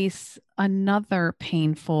face another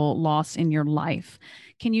painful loss in your life.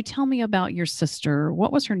 Can you tell me about your sister?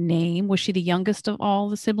 What was her name? Was she the youngest of all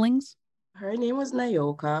the siblings? Her name was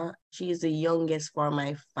Nayoka. She's the youngest for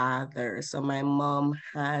my father. So my mom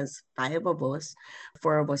has 5 of us,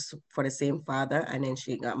 4 of us for the same father, and then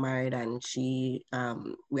she got married, and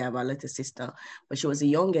we have a little sister. But she was the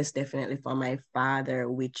youngest definitely for my father,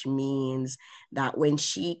 which means that when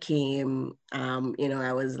she came,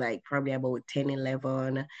 I was like probably about 10,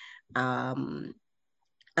 11. And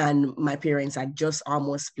my parents had just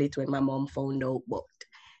almost split when my mom found out, but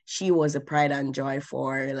she was a pride and joy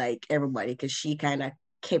for like everybody, because she kind of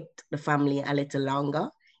kept the family a little longer,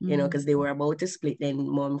 because they were about to split. Then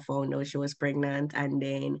mom found out she was pregnant, and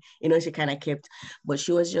then, she kind of kept, but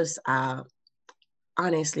she was just,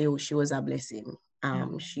 honestly, she was a blessing.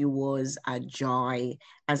 She was a joy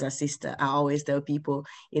as a sister. I always tell people,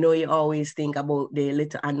 you always think about the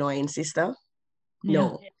little annoying sister.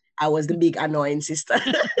 No, I was the big annoying sister.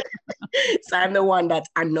 So I'm the one that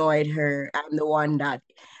annoyed her. I'm the one that,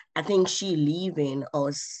 I think she leaving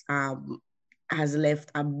us has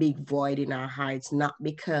left a big void in our hearts, not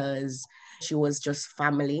because she was just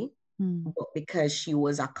family, but because she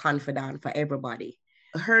was a confidant for everybody.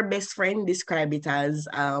 her best friend described it as,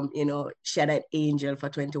 she had an angel for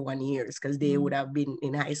 21 years because they would have been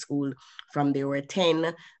in high school from they were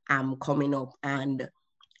 10, coming up. And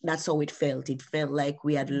that's how it felt. It felt like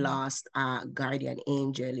we had lost a guardian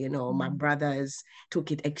angel. My brothers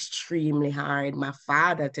took it extremely hard. My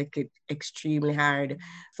father took it extremely hard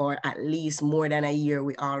for at least more than a year.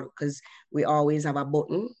 Because we always have a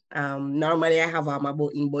button. Normally I have on my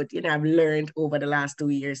button, but I've learned over the last 2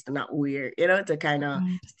 years to not wear, to kind of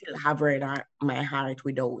still have her in my heart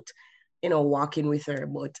without, walking with her.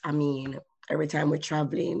 But I mean, every time we're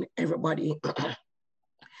traveling, everybody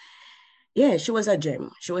yeah, she was a gem.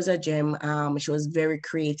 She was a gem. She was very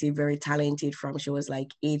creative, very talented. From she was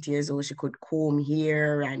like 8 years old, she could comb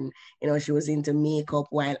hair, and she was into makeup.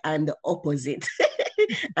 While I'm the opposite.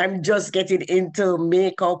 I'm just getting into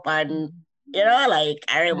makeup, and like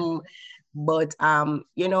I'm. But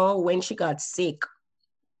when she got sick,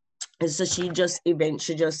 so she just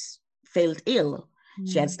felt ill.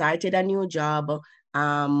 She had started a new job.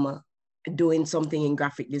 Doing something in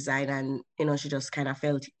graphic design, and she just kind of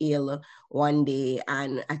felt ill one day,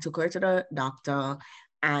 and I took her to the doctor,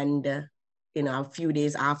 and a few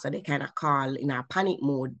days after, they kind of called in a panic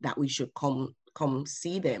mode that we should come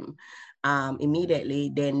see them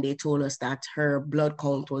immediately. Then they told us that her blood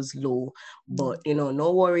count was low, but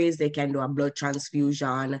no worries, they can do a blood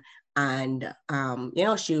transfusion, and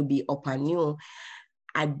she'll be up and new.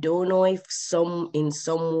 I don't know if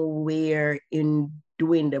somewhere in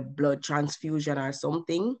doing the blood transfusion or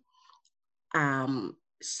something,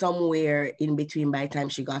 somewhere in between, by the time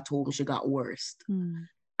she got home, she got worse. And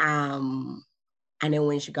then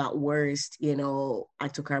when she got worse, I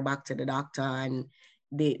took her back to the doctor, and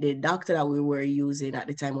the doctor that we were using at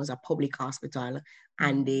the time was a public hospital,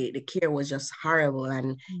 and the care was just horrible.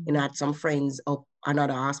 And I had some friends up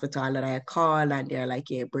another hospital that I called, and they're like,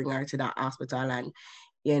 yeah, bring her to that hospital. And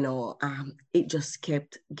it just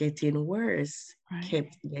kept getting worse, And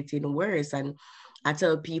I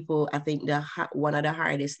tell people, I think one of the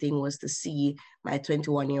hardest thing was to see my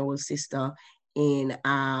 21-year-old sister in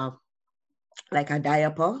like a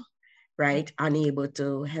diaper, right? Unable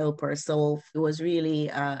to help herself. It was really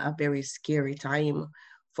a very scary time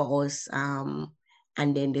for us. And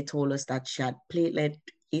then they told us that she had platelet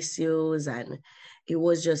issues, and it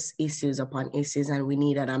was just issues upon issues, and we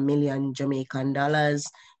needed $1 million Jamaican dollars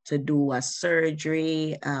to do a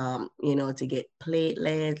surgery, to get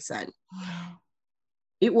platelets. And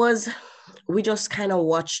we just kind of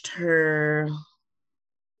watched her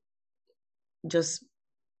just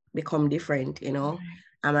become different, And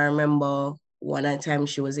I remember one time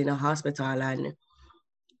she was in a hospital, and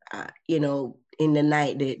in the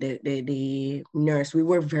night, the nurse, we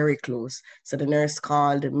were very close. So the nurse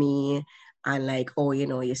called me and like, oh,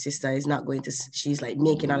 your sister is not going to, she's like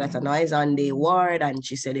making a lot of noise on the ward. And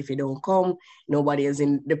she said, if you don't come, nobody is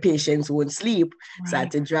in, the patients won't sleep. Right. So I had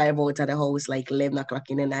to drive out of the house like 11 o'clock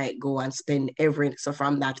in the night, go and spend so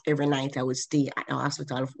from that, every night I would stay at the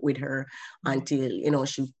hospital with her until,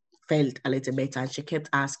 she felt a little better. And she kept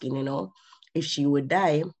asking, if she would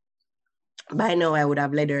die. By now, I would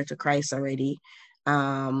have led her to Christ already.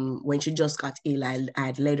 When she just got ill, I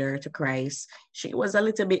had led her to Christ. She was a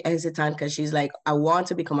little bit hesitant because she's like, I want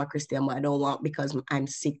to become a Christian, but I don't want, because I'm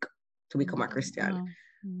sick, to become a Christian.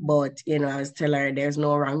 But, I was telling her there's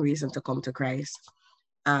no wrong reason to come to Christ.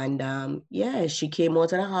 And she came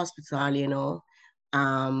out of the hospital,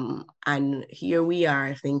 and here we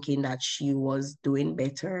are thinking that she was doing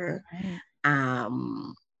better. Right.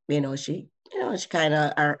 She kind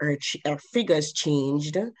of, her figures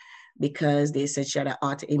changed because they said she had an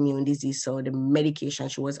autoimmune disease. So the medication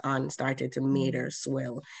she was on started to make her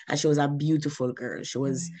swell. And she was a beautiful girl. She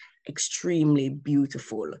was extremely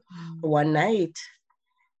beautiful. One night,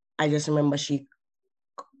 I just remember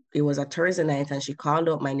it was a Thursday night, and she called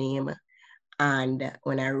out my name. And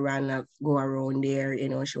when I go around there,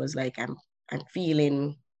 she was like, I'm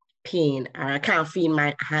feeling pain, or I can't feel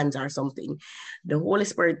my hands or something. The Holy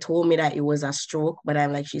Spirit told me that it was a stroke, but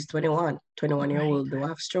I'm like, she's 21-year-old, don't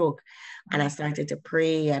have stroke. And I started to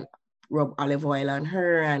pray and rub olive oil on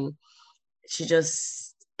her, and she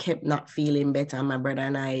just kept not feeling better. And my brother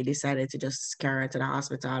and I decided to just carry her to the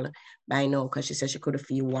hospital by now, because she said she couldn't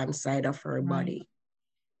feel one side of her body.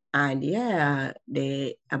 And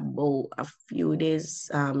about a few days,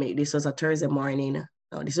 this was a Thursday morning.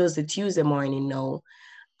 No, this was the Tuesday morning now.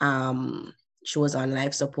 She was on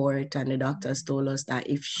life support, and the doctors told us that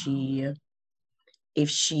if she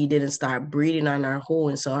didn't start breathing on her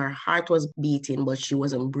own, so her heart was beating, but she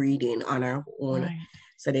wasn't breathing on her own. Right.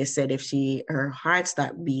 So they said if her heart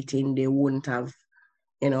started beating, they wouldn't have,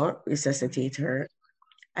 resuscitate her.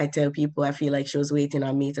 I tell people I feel like she was waiting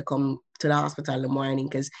on me to come to the hospital in the morning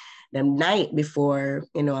because the night before,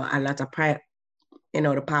 a lot of prayer,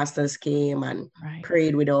 the pastors came and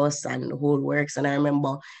prayed with us and the whole works. And I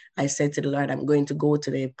remember I said to the Lord, I'm going to go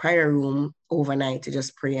to the prayer room overnight to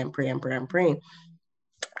just pray and pray and pray and pray.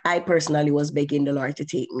 I personally was begging the Lord to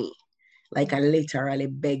take me. Like I literally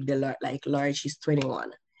begged the Lord, like, Lord, she's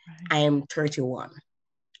 21. I am 31.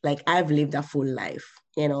 Like I've lived a full life,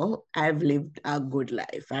 I've lived a good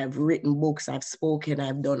life. I've written books, I've spoken,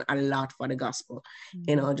 I've done a lot for the gospel,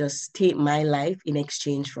 just take my life in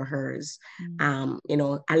exchange for hers.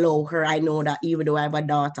 Allow her. I know that even though I have a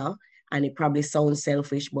daughter, and it probably sounds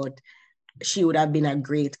selfish, but she would have been a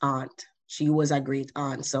great aunt. She was a great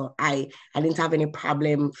aunt. So I didn't have any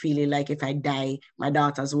problem feeling like if I die, my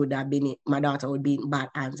daughter would be in bad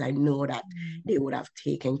hands. I know that they would have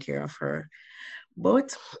taken care of her.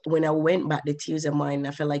 But when I went back the Tuesday morning,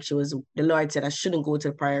 I felt like the Lord said I shouldn't go to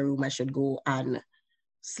the prayer room. I should go and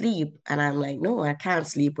sleep. And I'm like, no, I can't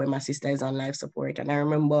sleep when my sister is on life support. And I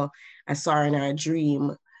remember I saw her in a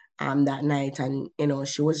dream that night, and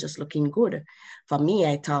she was just looking good. For me,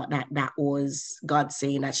 I thought that was God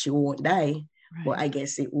saying that she won't die. But I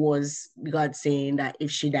guess it was God saying that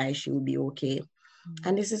if she dies, she will be okay.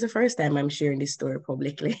 And this is the first time I'm sharing this story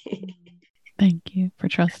publicly. Thank you for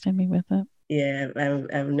trusting me with it. Yeah,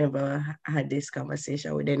 I've never had this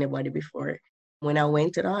conversation with anybody before. When I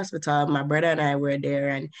went to the hospital, my brother and I were there,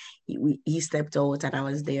 and he stepped out, and I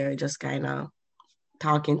was there just kind of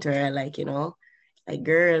talking to her like, like,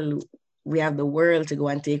 girl, we have the world to go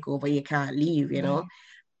and take over. You can't leave,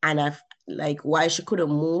 And while she couldn't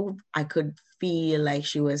move, I could feel like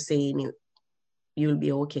she was saying, you'll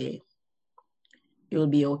be okay. You'll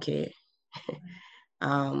be okay.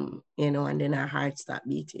 And then her heart stopped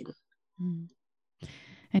beating.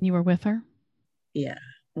 And you were with her? Yeah.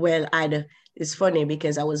 Well, it's funny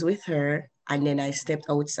because I was with her, and then I stepped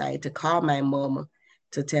outside to call my mom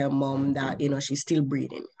to tell mom that, she's still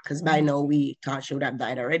breathing. Because by now we thought she would have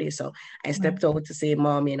died already. So I stepped out to say,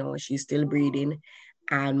 Mom, she's still breathing.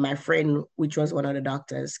 And my friend, which was one of the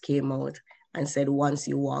doctors, came out and said, once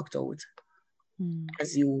you walked out,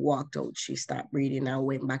 as you walked out, she stopped breathing. I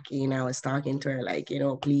went back in. I was talking to her like,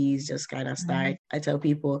 please just kind of start. I tell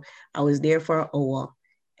people I was there for an hour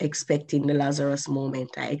expecting the Lazarus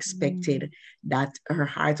moment. I expected that her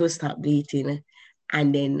heart would stop beating.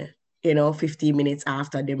 And then, 15 minutes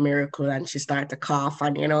after the miracle, and she started to cough,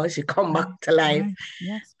 and, she come back to life.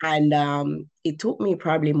 Yes. And it took me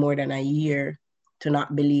probably more than a year to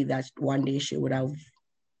not believe that one day she would have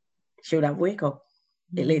wake up.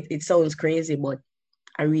 It sounds crazy, but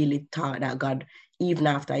I really thought that God, even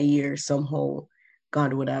after a year, somehow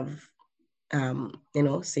God would have,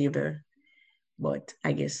 saved her. But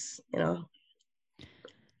I guess,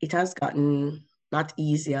 it has gotten not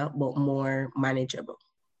easier, but more manageable.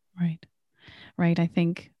 Right. I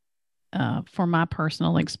think for my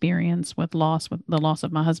personal experience with the loss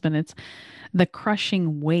of my husband, it's the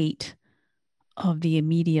crushing weight of the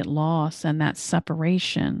immediate loss and that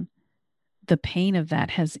separation. The pain of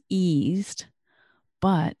that has eased,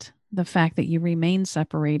 but the fact that you remain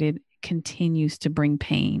separated continues to bring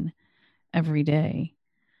pain every day.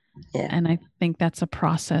 Yeah. And I think that's a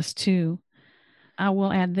process too. I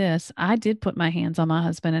will add this. I did put my hands on my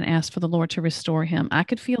husband and asked for the Lord to restore him. I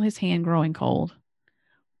could feel his hand growing cold,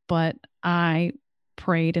 but I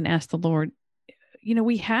prayed and asked the Lord.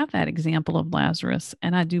 We have that example of Lazarus,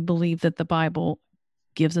 and I do believe that the Bible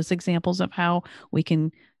gives us examples of how we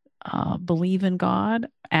can believe in God,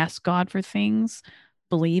 ask God for things,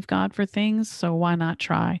 believe God for things. So why not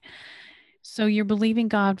try? So you're believing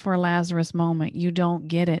God for a Lazarus moment. You don't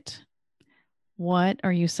get it. What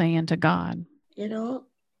are you saying to God?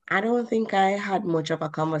 I don't think I had much of a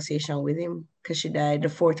conversation with him because she died the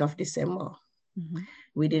 4th of December.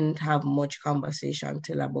 We didn't have much conversation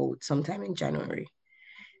till about sometime in January.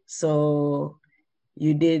 So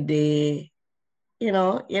you did the,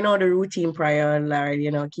 the routine prayer,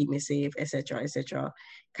 Lord, keep me safe, etc.,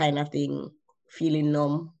 kind of thing, feeling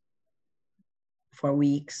numb for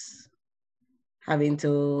weeks, having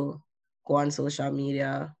to go on social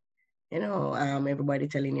media, everybody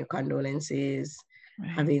telling you condolences,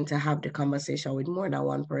 having to have the conversation with more than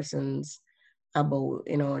one person's about,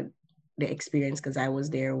 the experience, because I was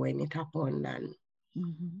there when it happened, and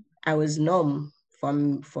I was numb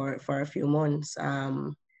for a few months.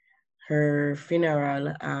 Her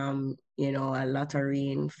funeral, a lot of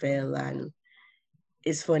rain fell, and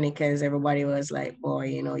it's funny because everybody was like,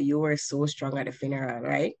 boy, you were so strong at the funeral,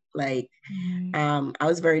 right? Like, I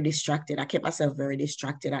was very distracted. I kept myself very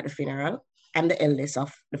distracted at the funeral. I'm the eldest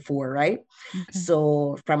of the 4, right? Okay.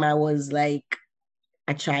 So I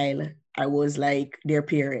a child, I was like their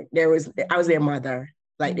parent. I was their mother,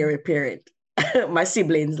 like their parent. My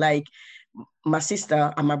siblings, like my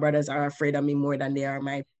sister and my brothers are afraid of me more than they are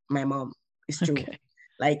my mom. It's true. Okay.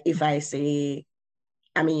 Like if I say,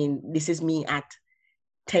 I mean, this is me at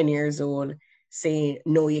 10 years old saying,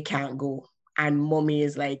 no, you can't go. And mommy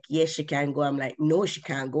is like, yes, she can go. I'm like, no, she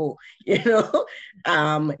can't go. You know?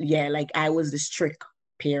 Yeah, like I was the strict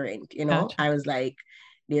parent, you know? Gotcha. I was like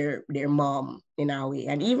their mom in a way.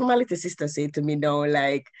 And even my little sister said to me now,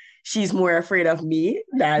 like, she's more afraid of me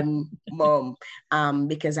than mom,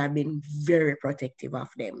 because I've been very protective of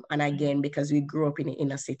them. And again, because we grew up in the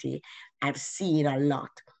inner city, I've seen a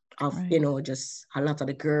lot of, Right. you know, just a lot of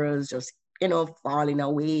the girls just, you know, falling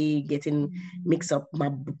away, getting mixed up,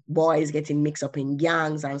 my boys getting mixed up in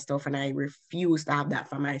gangs and stuff. And I refused to have that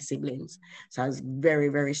for my siblings. So I was very,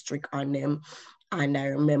 very strict on them. And I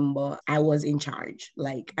remember I was in charge.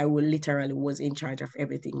 Like I would literally was in charge of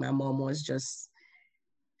everything. My mom was just,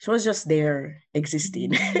 she was just there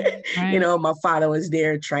existing. Right. You know, my father was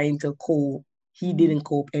there trying to cope. He didn't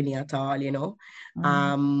cope any at all, you know.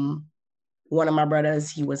 Right. One of my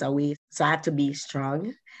brothers, he was away. So I had to be strong.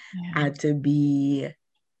 Yeah. I had to be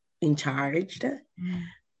in charge.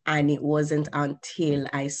 And it wasn't until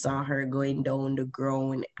I saw her going down the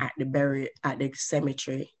ground at the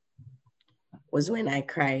cemetery was when I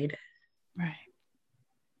cried. Right.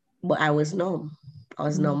 But I was numb. I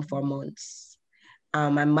was numb for months. I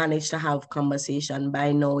managed to have conversation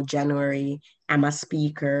by now, January. I'm a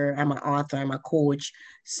speaker, I'm an author, I'm a coach.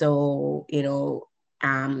 So, you know,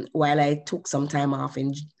 while I took some time off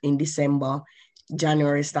in December,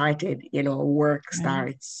 January started, you know, work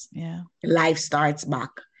starts, life starts back.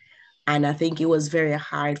 And I think it was very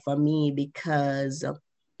hard for me because,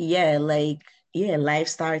 life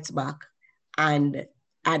starts back. And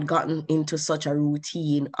I'd gotten into such a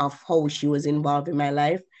routine of how she was involved in my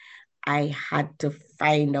life. I had to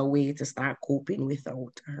find a way to start coping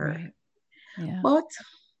without her. Right. Yeah. But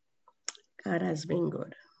God has been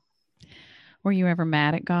good. Were you ever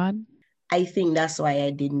mad at God? I think that's why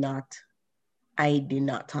I did not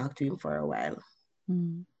talk to him for a while.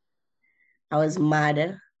 I was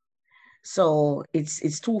mad. So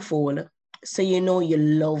it's twofold. So you know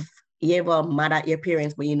you ever mad at your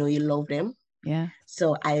parents, but you know you love them. Yeah.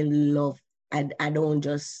 So I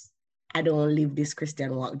don't live this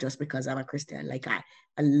Christian walk just because I'm a Christian. Like I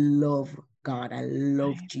love God. I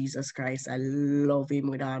love Jesus Christ. I love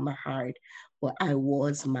him with all my heart. But I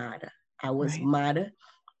was mad. Mad.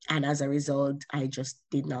 And as a result, I just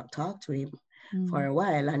did not talk to him for a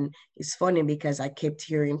while. And it's funny because I kept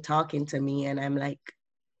hearing him talking to me and I'm like,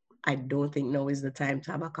 I don't think now is the time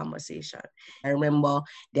to have a conversation. I remember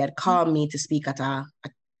they had called me to speak at a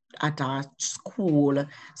school.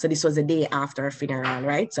 So this was the day after a funeral,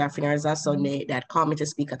 right? So our funeral is on Sunday. They had called me to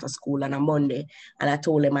speak at a school on a Monday. And I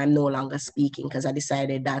told them I'm no longer speaking because I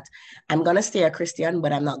decided that I'm going to stay a Christian,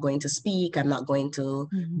 but I'm not going to speak. I'm not going to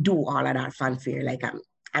do all of that fanfare. Like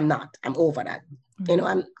I'm not. I'm over that. You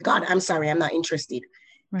know, I'm sorry. I'm not interested.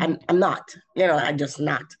 I'm not. You know, I'm just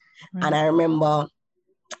not. And I remember,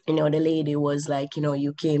 you know, the lady was like, you know,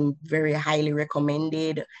 you came very highly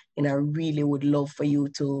recommended and I really would love for you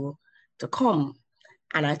to come.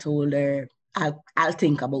 And I told her, I'll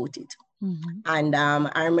think about it. And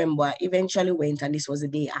I remember I eventually went, and this was the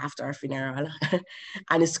day after our funeral.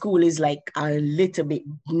 And the school is like a little bit,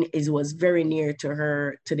 it was very near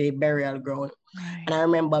to the burial ground. And I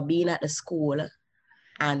remember being at the school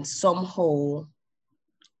and somehow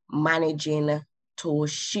managing to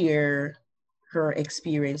share her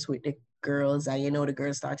experience with the girls. And, you know, the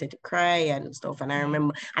girls started to cry and stuff. And I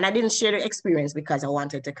remember, and I didn't share the experience because I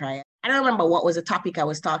wanted to cry. I don't remember what was the topic I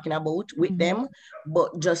was talking about with them,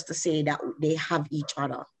 but just to say that they have each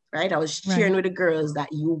other, right? I was sharing with the girls that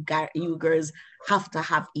you girls have to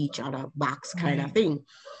have each other backs kind of thing.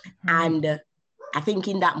 And I think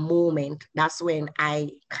in that moment, that's when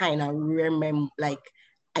I kind of remember, like,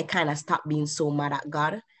 I kind of stopped being so mad at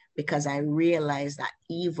God because I realized that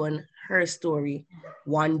even her story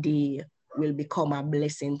one day will become a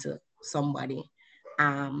blessing to somebody.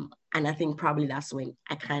 And I think probably that's when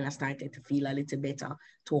I kind of started to feel a little better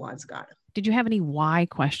towards God. Did you have any why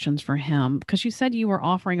questions for him? Because you said you were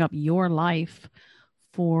offering up your life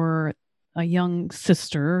for a young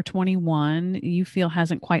sister, 21, you feel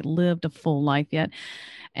hasn't quite lived a full life yet.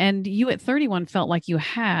 And you at 31 felt like you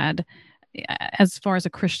had, as far as a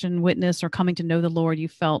Christian witness or coming to know the Lord, you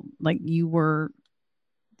felt like you were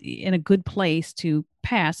in a good place to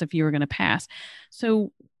pass if you were going to pass.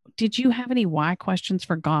 So did you have any why questions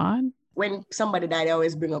for God? When somebody died, I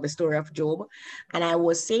always bring up the story of Job. And I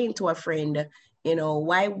was saying to a friend, you know,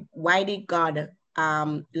 why did God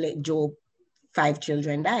let Job 5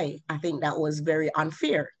 children die. I think that was very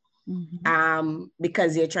unfair.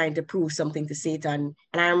 Because they're trying to prove something to Satan.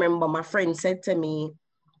 And I remember my friend said to me,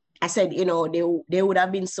 I said, they would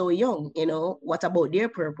have been so young, what about their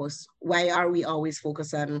purpose? Why are we always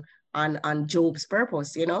focused on Job's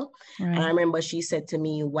purpose, Right. And I remember she said to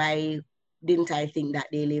me, why didn't I think that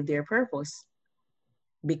they lived their purpose?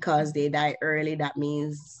 Because they die early, that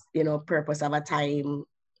means, purpose of a time,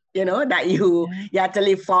 that you have to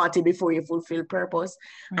live 40 before you fulfill purpose.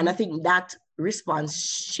 Right. And I think that response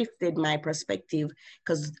shifted my perspective,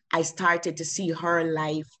 because I started to see her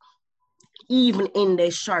life, even in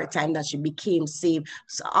the short time that she became saved.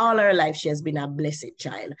 So all her life, she has been a blessed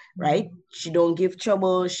child, right? She don't give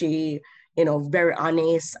trouble. She, very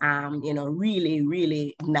honest, really,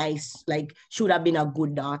 really nice. Like, she would have been a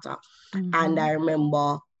good daughter. And I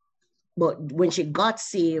remember, but when she got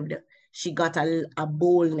saved, she got a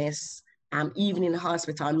boldness, even in the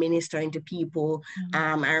hospital, ministering to people.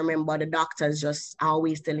 I remember the doctors just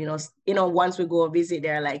always telling us, once we go visit,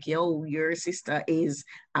 they're like, yo, your sister is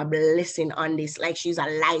a blessing on this. Like, she's a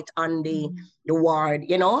light on the ward,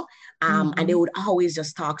 and they would always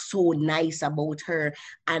just talk so nice about her.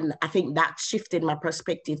 And I think that shifted my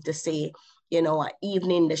perspective to say,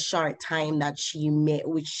 even in the short time that she met,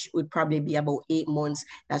 which would probably be about 8 months,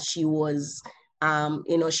 that she was,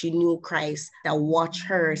 she knew Christ, that watched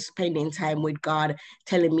her spending time with God,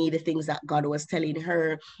 telling me the things that God was telling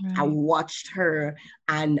her. Right. I watched her,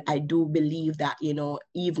 and I do believe that,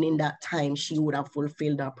 even in that time, she would have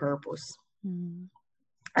fulfilled her purpose. And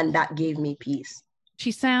that gave me peace.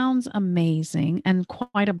 She sounds amazing and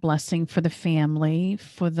quite a blessing for the family,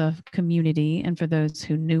 for the community, and for those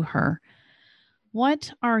who knew her.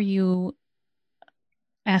 What are you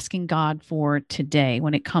asking God for today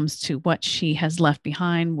when it comes to what she has left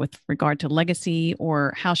behind with regard to legacy,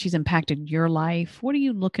 or how she's impacted your life? What are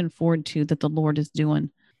you looking forward to that the Lord is doing?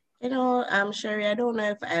 Sherry, I don't know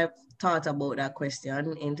if I've thought about that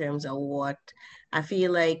question in terms of what I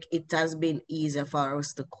feel like. It has been easier for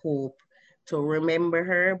us to cope, to remember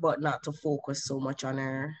her, but not to focus so much on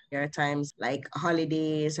her. There are times like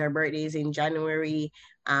holidays, her birthday is in January.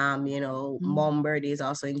 Mom birthday is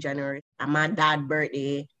also in January. And my dad's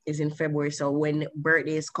birthday is in February. So when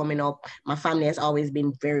birthday is coming up, my family has always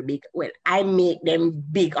been very big. Well, I make them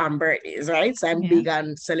big on birthdays, right? So I'm big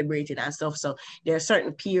on celebrating and stuff. So there are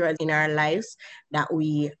certain periods in our lives that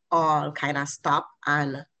we all kind of stop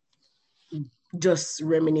and just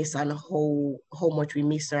reminisce on how much we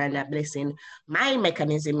miss her and that blessing. My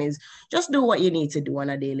mechanism is just do what you need to do on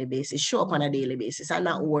a daily basis, show up on a daily basis, and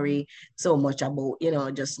not worry so much about,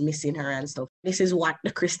 just missing her and stuff. This is what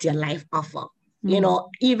the Christian life offers.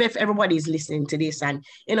 Even if everybody's listening to this and,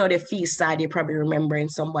 they feel sad, you're probably remembering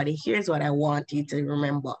somebody. Here's what I want you to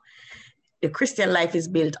remember. The Christian life is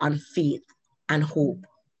built on faith and hope.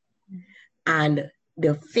 And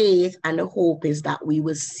the faith and the hope is that we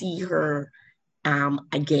will see her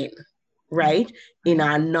again, right? In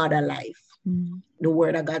another life. The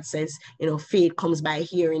word of God says, faith comes by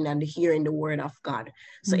hearing, and hearing the word of God.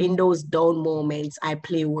 So in those down moments, I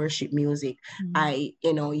play worship music.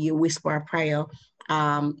 You whisper a prayer,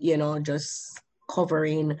 just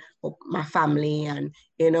covering my family and,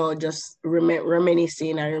 just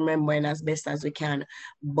reminiscing and remembering as best as we can,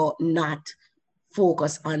 but not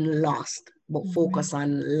focus on lost, but focus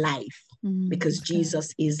on life, because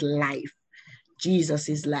Jesus is life. Jesus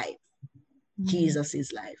is life. Jesus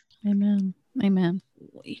is life. Amen. Amen.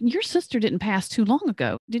 Your sister didn't pass too long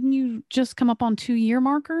ago. Didn't you just come up on 2-year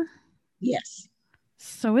marker? Yes.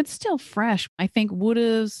 So it's still fresh. I think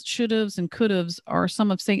would'ves, should'ves, and could'ves are some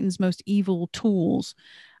of Satan's most evil tools.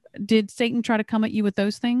 Did Satan try to come at you with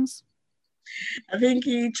those things? I think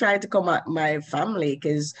he tried to come at my family,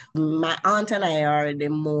 because my aunt and I are the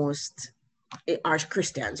most are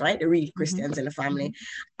Christians, right? The real Christians in the family.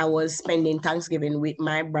 I was spending Thanksgiving with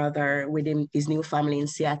my brother, with his new family in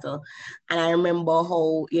Seattle. And I remember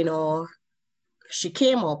how, she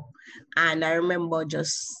came up, and I remember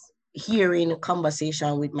just hearing a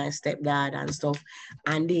conversation with my stepdad and stuff,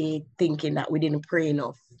 and they thinking that we didn't pray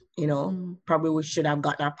enough. Probably we should have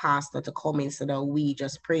gotten our pastor to come instead of we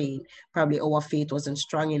just praying. Probably our faith wasn't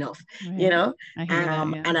strong enough, I hear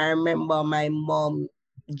that. And I remember my mom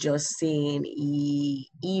just saying,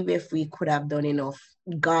 even if we could have done enough,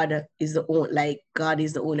 God is the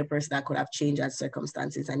only person that could have changed our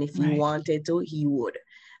circumstances, and if he wanted to, he would.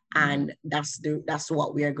 And that's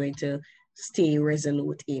what we are going to stay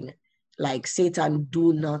resolute in. Like, Satan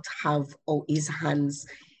do not have his hands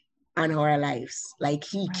on our lives. Like,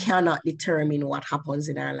 he cannot determine what happens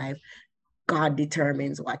in our life. God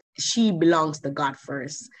determines what. She belongs to God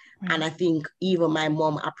first. Right. And I think even my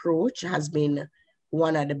mom approach has been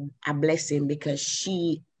a blessing, because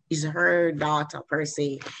she is her daughter per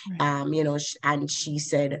se. Right. And she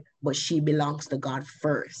said, but she belongs to God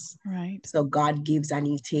first. Right. So God gives and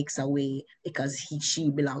he takes away, because she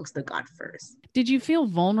belongs to God first. Did you feel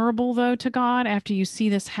vulnerable, though, to God after you see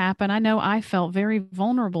this happen? I know I felt very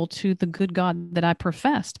vulnerable to the good God that I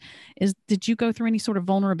professed. Did you go through any sort of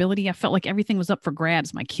vulnerability? I felt like everything was up for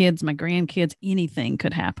grabs. My kids, my grandkids, anything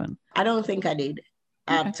could happen. I don't think I did,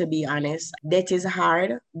 Okay. to be honest. That is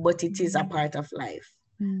hard, but it is a part of life.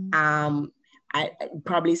 I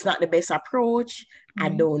probably it's not the best approach. I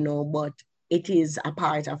don't know, but it is a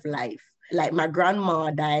part of life. Like my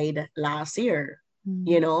grandma died last year,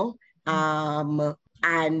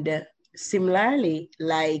 and similarly,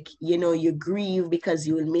 like, you grieve because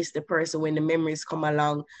you will miss the person when the memories come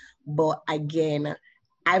along. But again,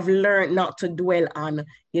 I've learned not to dwell on,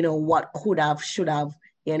 what could have, should have,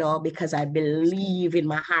 because I believe in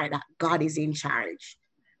my heart that God is in charge.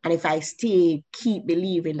 And if I keep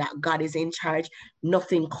believing that God is in charge,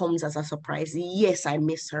 nothing comes as a surprise. Yes, I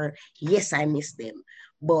miss her. Yes, I miss them.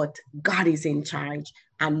 But God is in charge.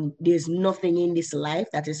 And there's nothing in this life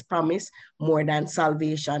that is promised more than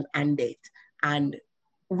salvation and death. And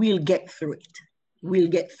we'll get through it. We'll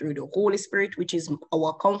get through. The Holy Spirit, which is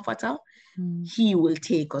our comforter, he will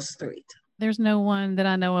take us through it. There's no one that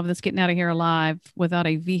I know of that's getting out of here alive without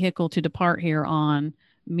a vehicle to depart here on,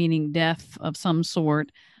 meaning death of some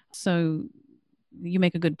sort. So you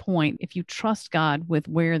make a good point. If you trust God with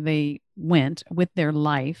where they went with their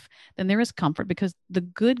life, then there is comfort, because the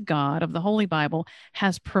good God of the Holy Bible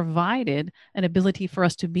has provided an ability for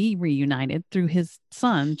us to be reunited through his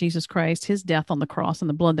Son, Jesus Christ, his death on the cross and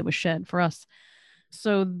the blood that was shed for us.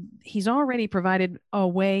 So he's already provided a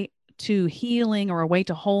way to healing or a way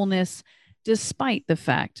to wholeness, despite the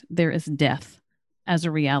fact there is death as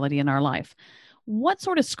a reality in our life. What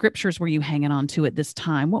sort of scriptures were you hanging on to at this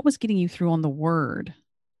time? What was getting you through on the word?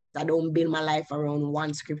 I don't build my life around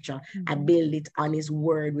one scripture. I build it on his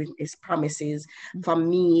word with his promises. For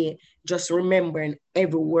me, just remembering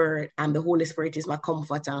every word, and the Holy Spirit is my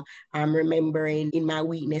comforter. I'm remembering in my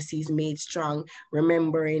weakness, he's made strong.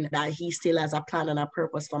 Remembering that he still has a plan and a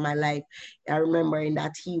purpose for my life. I'm remembering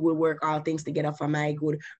that he will work all things together for my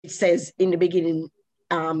good. It says in the beginning,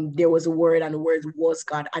 there was a word, and the word was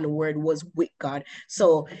God, and the word was with God.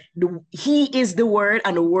 So he is the word,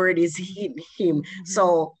 and the word is in him.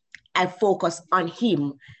 So I focus on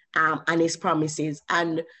him and his promises.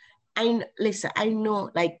 And listen, I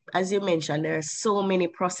know, like, as you mentioned, there are so many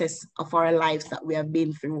processes of our lives that we have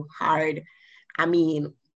been through hard. I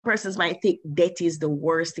mean, persons might think death is the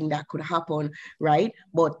worst thing that could happen, right?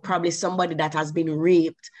 But probably somebody that has been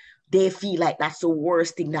raped, they feel like that's the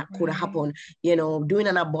worst thing that could happen. Doing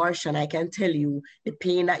an abortion, I can tell you, the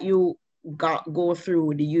pain that you go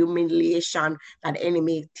through, the humiliation that the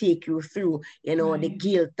enemy take you through, the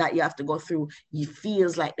guilt that you have to go through, it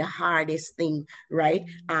feels like the hardest thing, right?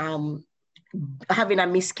 Having a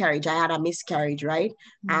miscarriage, I had a miscarriage, right?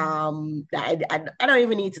 I don't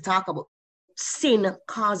even need to talk about. Sin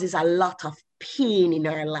causes a lot of pain in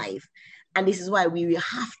our life. And this is why we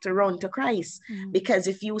have to run to Christ. Because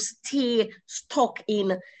if you stay stuck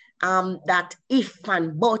in that if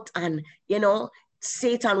and but, and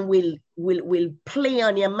Satan will play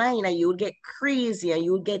on your mind, and you'll get crazy, and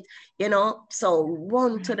you'll get, so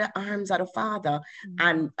run to the arms of the Father.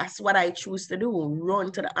 And that's what I choose to do,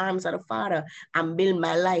 run to the arms of the Father and build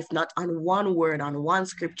my life not on one word, on one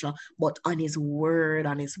scripture, but on his word,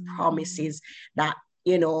 on his promises that,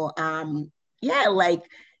 like,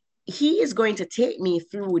 he is going to take me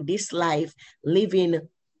through this life living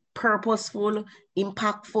purposeful,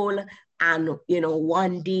 impactful, and,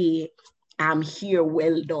 one day I'm here,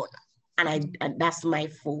 well done. And that's my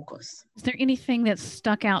focus. Is there anything that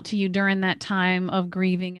stuck out to you during that time of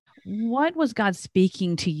grieving? What was God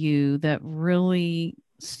speaking to you that really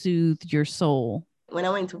soothed your soul? When I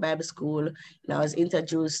went to Bible school, I was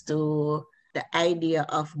introduced to the idea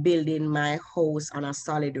of building my house on a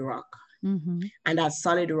solid rock. And that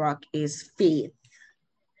solid rock is faith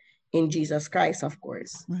in Jesus Christ, of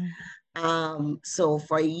course. So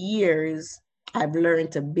for years, I've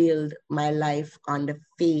learned to build my life on the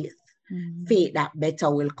faith. Faith that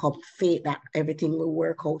better will come, faith that everything will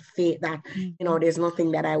work out, faith that, there's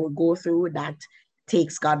nothing that I will go through that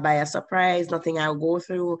takes God by a surprise, nothing I'll go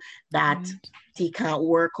through that he can't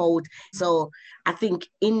work out. So I think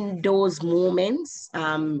in those moments,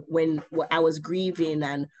 when I was grieving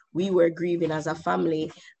and we were grieving as a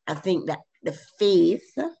family, I think that the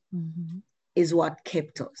faith is what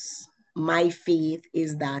kept us. My faith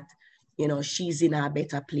is that, she's in a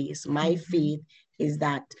better place. My faith is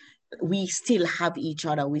that, we still have each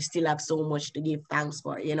other. We still have so much to give thanks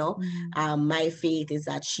for, you know. My faith is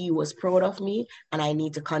that she was proud of me, and I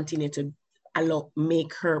need to continue to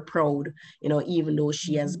make her proud, you know, even though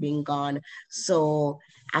she has been gone. So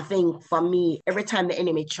I think for me, every time the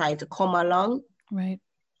enemy tried to come along, right,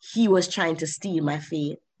 he was trying to steal my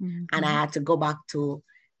faith. And I had to go back to,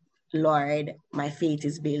 Lord, my faith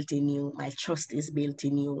is built in you. My trust is built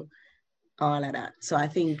in you. All of that. So I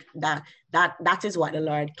think that is what the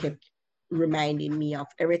Lord kept reminding me of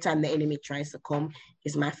every time the enemy tries to come,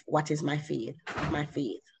 is what is my faith? My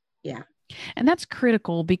faith. Yeah. And that's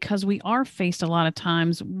critical, because we are faced a lot of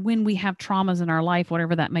times when we have traumas in our life,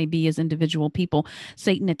 whatever that may be, as individual people.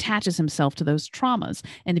 Satan attaches himself to those traumas,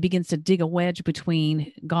 and he begins to dig a wedge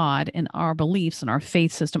between God and our beliefs and our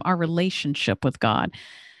faith system, our relationship with God.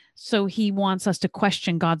 So he wants us to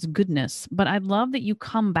question God's goodness. But I love that you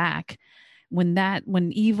come back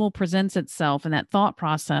when evil presents itself, and that thought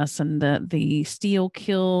process and the steal,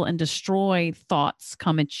 kill, and destroy thoughts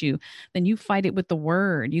come at you, then you fight it with the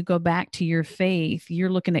word. You go back to your faith. You're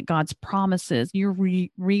looking at God's promises. You're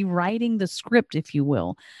rewriting the script, if you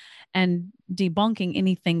will, and debunking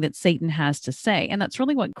anything that Satan has to say. And that's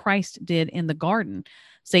really what Christ did in the garden.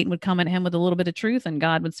 Satan would come at him with a little bit of truth, and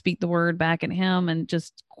God would speak the word back at him and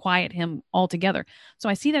just quiet him altogether. So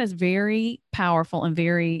I see that as very powerful and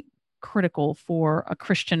very critical for a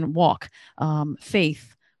Christian walk,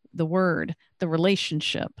 faith, the word, the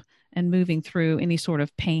relationship, and moving through any sort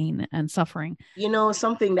of pain and suffering. You know,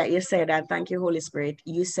 something that you said, and thank you, Holy Spirit,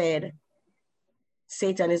 you said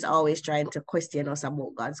Satan is always trying to question us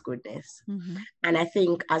about God's goodness. And I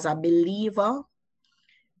think as a believer,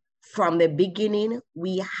 from the beginning,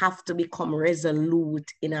 we have to become resolute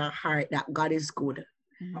in our heart that God is good.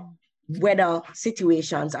 Whether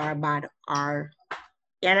situations are bad or,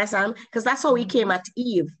 you understand? Because that's how he came at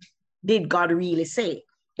Eve. Did God really say?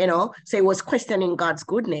 You know, so he was questioning God's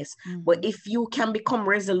goodness. But if you can become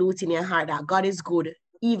resolute in your heart that God is good,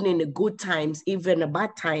 even in the good times, even the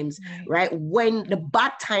bad times, right? When the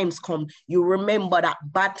bad times come, you remember that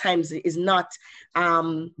bad times is not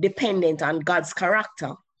dependent on God's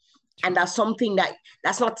character. And that's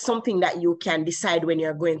not something that you can decide when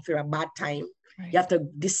you're going through a bad time. You have to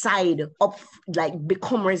decide,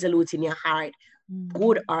 become resolute in your heart.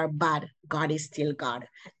 Good or bad, God is still God.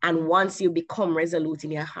 And once you become resolute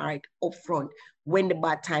in your heart up front, when the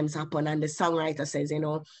bad times happen, and the songwriter says, you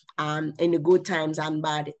know, in the good times and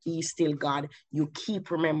bad, he's still God. You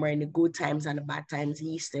keep remembering the good times and the bad times,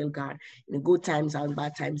 he's still God. In the good times and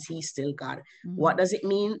bad times, he's still God. What does it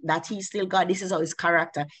mean that he's still God? This is how his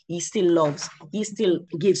character. He still loves. He still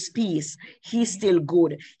gives peace. He's still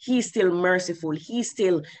good. He's still merciful. He's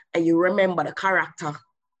still, and you remember the character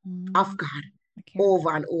of God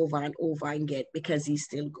over and over and over again, because he's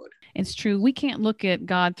still good. It's true. We can't look at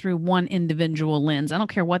God through one individual lens. I don't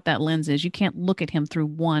care what that lens is. You can't look at him through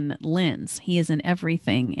one lens. He is in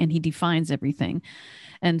everything, and he defines everything.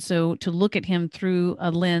 And so to look at him through a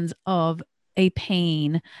lens of a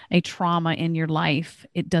pain, a trauma in your life,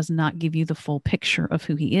 it does not give you the full picture of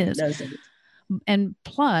who he is. Doesn't. And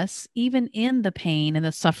plus, even in the pain and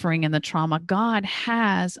the suffering and the trauma, God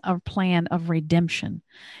has a plan of redemption.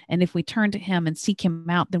 And if we turn to him and seek him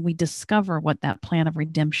out, then we discover what that plan of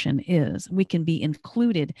redemption is. We can be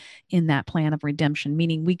included in that plan of redemption,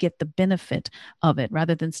 meaning we get the benefit of it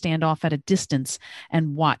rather than stand off at a distance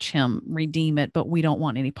and watch him redeem it. But we don't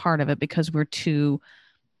want any part of it because we're too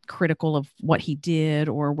critical of what he did,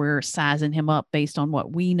 or we're sizing him up based on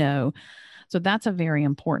what we know. So that's a very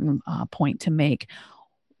important point to make.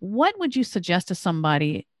 What would you suggest to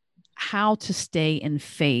somebody how to stay in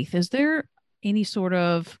faith? Is there any sort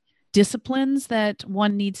of disciplines that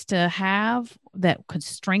one needs to have that could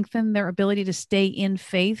strengthen their ability to stay in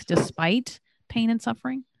faith despite pain and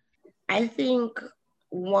suffering? I think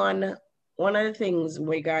one of the things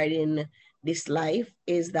regarding this life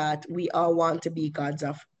is that we all want to be gods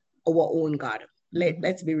of our own God.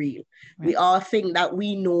 Let's be real. Right. We all think that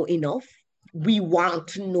we know enough. We want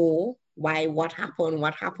to know why what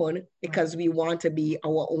happened, because we want to be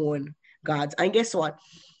our own gods. And guess what?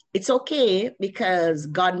 It's okay, because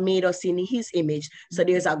God made us in his image. So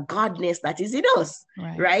there's a godness that is in us,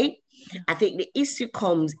 right? Yeah. I think the issue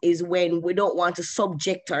comes is when we don't want to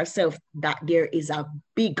subject ourselves that there is a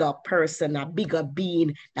bigger person, a bigger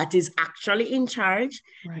being that is actually in charge,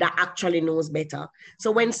 that actually knows better.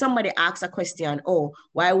 So when somebody asks a question, oh,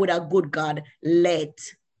 why would a good God let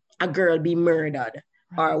a girl be murdered?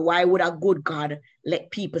 Or why would a good God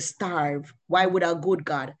let people starve? Why would a good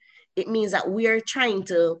God? It means that we're trying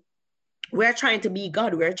to be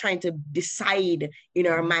God. We're trying to decide in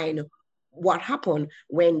our mind what happened,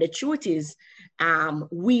 when the truth is,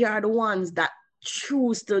 we are the ones that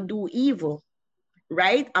choose to do evil,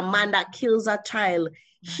 right? A man that kills a child,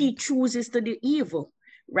 he chooses to do evil,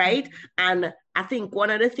 right? And I think one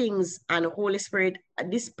of the things, and the Holy Spirit,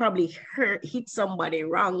 this probably hit somebody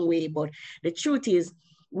wrong way, but the truth is,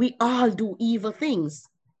 we all do evil things.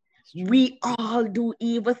 We all do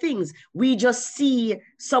evil things. We just see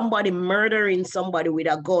somebody murdering somebody with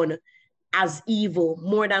a gun as evil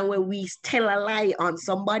more than when we tell a lie on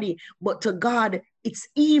somebody. But to God, it's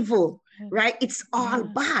evil, right? It's all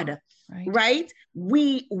bad, right?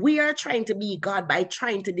 We are trying to be God by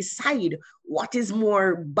trying to decide what is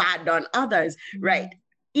more bad than others, right?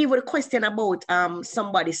 Even a question about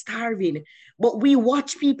somebody starving, but we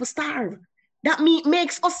watch people starve. That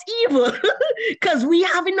makes us evil because we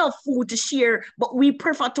have enough food to share, but we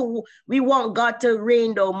want God to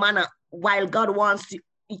rain down manna while God wants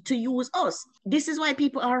to use us. This is why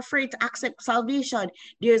people are afraid to accept salvation.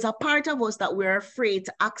 There's a part of us that we're afraid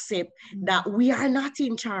to accept that we are not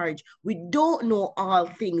in charge. We don't know all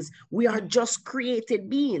things. We are just created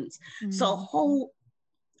beings. So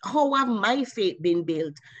how have my faith been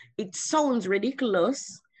built? It sounds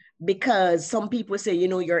ridiculous because some people say,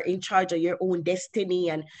 you're in charge of your own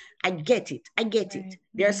destiny. And I get it.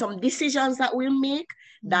 There are some decisions that we'll make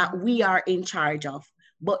that we are in charge of.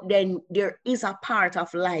 But then there is a part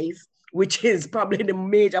of life, which is probably the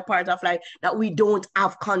major part of life, that we don't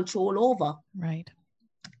have control over. Right.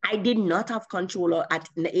 I did not have control at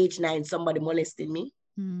age 9, somebody molested me.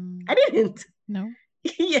 I didn't. No.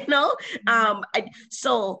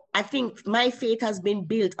 So I think my faith has been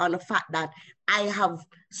built on the fact that I have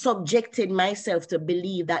subjected myself to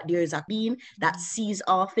believe that there is a being that sees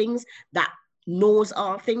all things, that knows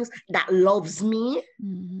all things, that loves me,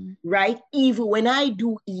 right? Even when I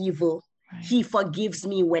do evil, he forgives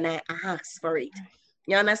me when I ask for it.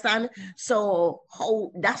 You understand? So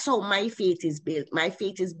that's how my faith is built. My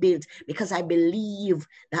faith is built because I believe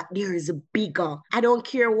that there is a bigger. I don't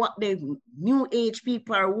care what the new age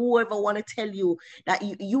people or whoever want to tell you, that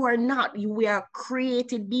you are not. We are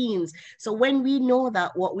created beings. So when we know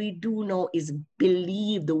that, what we do know is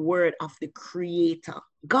believe the word of the Creator.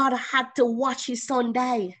 God had to watch his son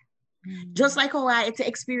die. Just like how I had to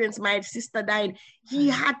experience my sister died, he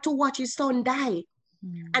had to watch his son die.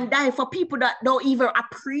 And die for people that don't even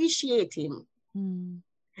appreciate him.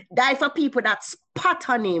 Die for people that spot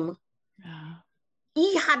on him.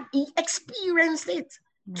 He experienced it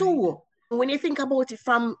too. When you think about it,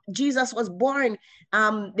 from Jesus was born,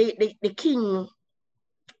 the king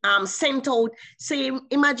sent out, say,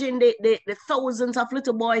 imagine the thousands of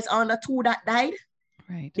little boys under 2 that died.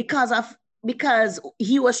 Right. Because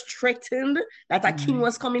he was threatened that a king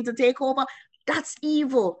was coming to take over. That's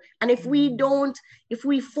evil. And if we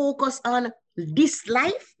focus on this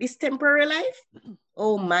life, this temporary life,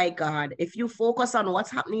 oh my God, if you focus on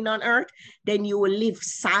what's happening on earth, then you will live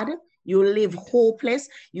sad, you will live hopeless,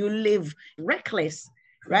 you will live reckless,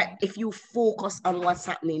 right? If you focus on what's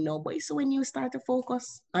happening now. But so when you start to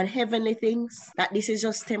focus on heavenly things, that this is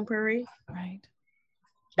just temporary, right?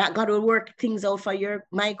 That God will work things out for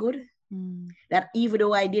my good. That even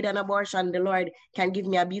though I did an abortion, the Lord can give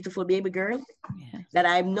me a beautiful baby girl that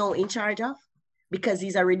I'm now in charge of, because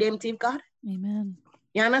he's a redemptive God. Amen.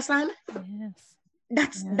 You understand? Yes.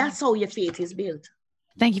 That's how your faith is built.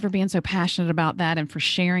 Thank you for being so passionate about that and for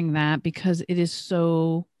sharing that, because it is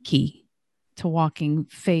so key to walking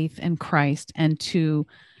faith in Christ and to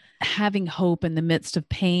having hope in the midst of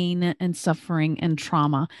pain and suffering and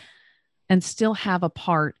trauma, and still have a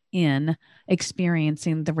part in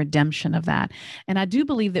experiencing the redemption of that. And I do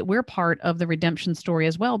believe that we're part of the redemption story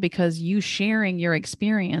as well, because you sharing your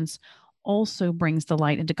experience also brings the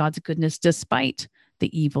light into God's goodness, despite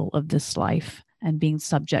the evil of this life and being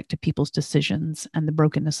subject to people's decisions and the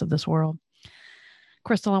brokenness of this world.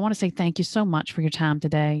 Crystal, I want to say thank you so much for your time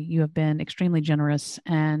today. You have been extremely generous,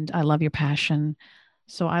 and I love your passion.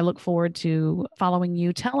 So I look forward to following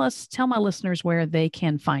you. Tell my listeners where they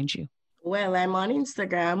can find you. Well, I'm on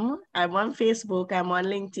Instagram, I'm on Facebook, I'm on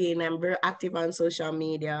LinkedIn, I'm very active on social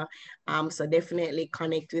media. So definitely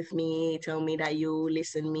connect with me, tell me that you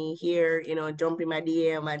listen me here, jump in my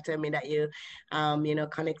DM and tell me that you,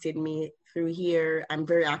 connected me through here. I'm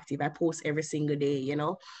very active. I post every single day,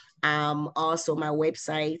 Also my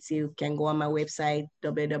website, you can go on my website,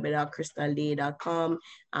 www.crystalday.com,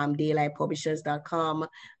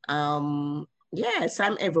 daylightpublishers.com. Yes,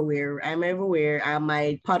 I'm everywhere.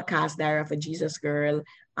 My podcast, Diary of a Jesus Girl,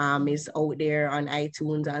 is out there on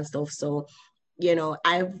iTunes and stuff. So,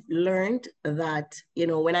 I've learned that,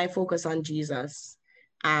 when I focus on Jesus,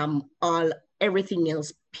 everything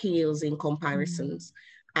else pales in comparisons.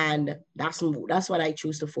 And that's what I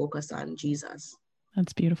choose to focus on, Jesus.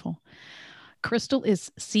 That's beautiful. Crystal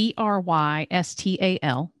is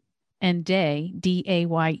Crystal and Day,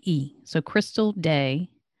 Daye. So Crystal Day,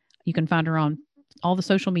 you can find her on all the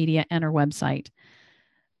social media and her website.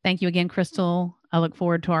 Thank you again, Crystal. I look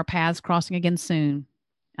forward to our paths crossing again soon.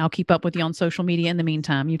 I'll keep up with you on social media in the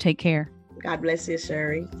meantime. You take care. God bless you,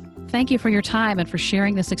 Sherry. Thank you for your time and for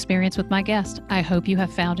sharing this experience with my guest. I hope you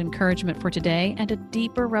have found encouragement for today and a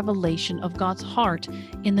deeper revelation of God's heart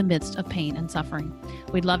in the midst of pain and suffering.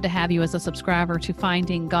 We'd love to have you as a subscriber to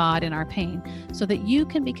Finding God in Our Pain so that you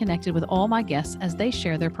can be connected with all my guests as they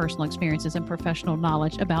share their personal experiences and professional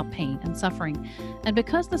knowledge about pain and suffering. And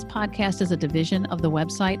because this podcast is a division of the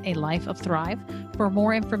website A Life of Thrive, for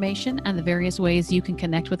more information and the various ways you can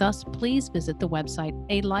connect with us, please visit the website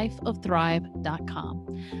alifeofthrive.com.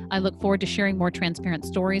 I look forward to sharing more transparent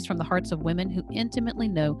stories from the hearts of women who intimately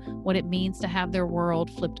know what it means to have their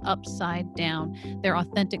world flipped upside down, their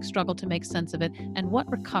authentic struggle to make sense of it, and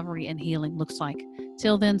what recovery and healing looks like.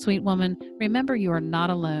 Till then, sweet woman, remember you are not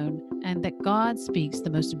alone and that God speaks the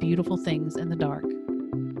most beautiful things in the dark.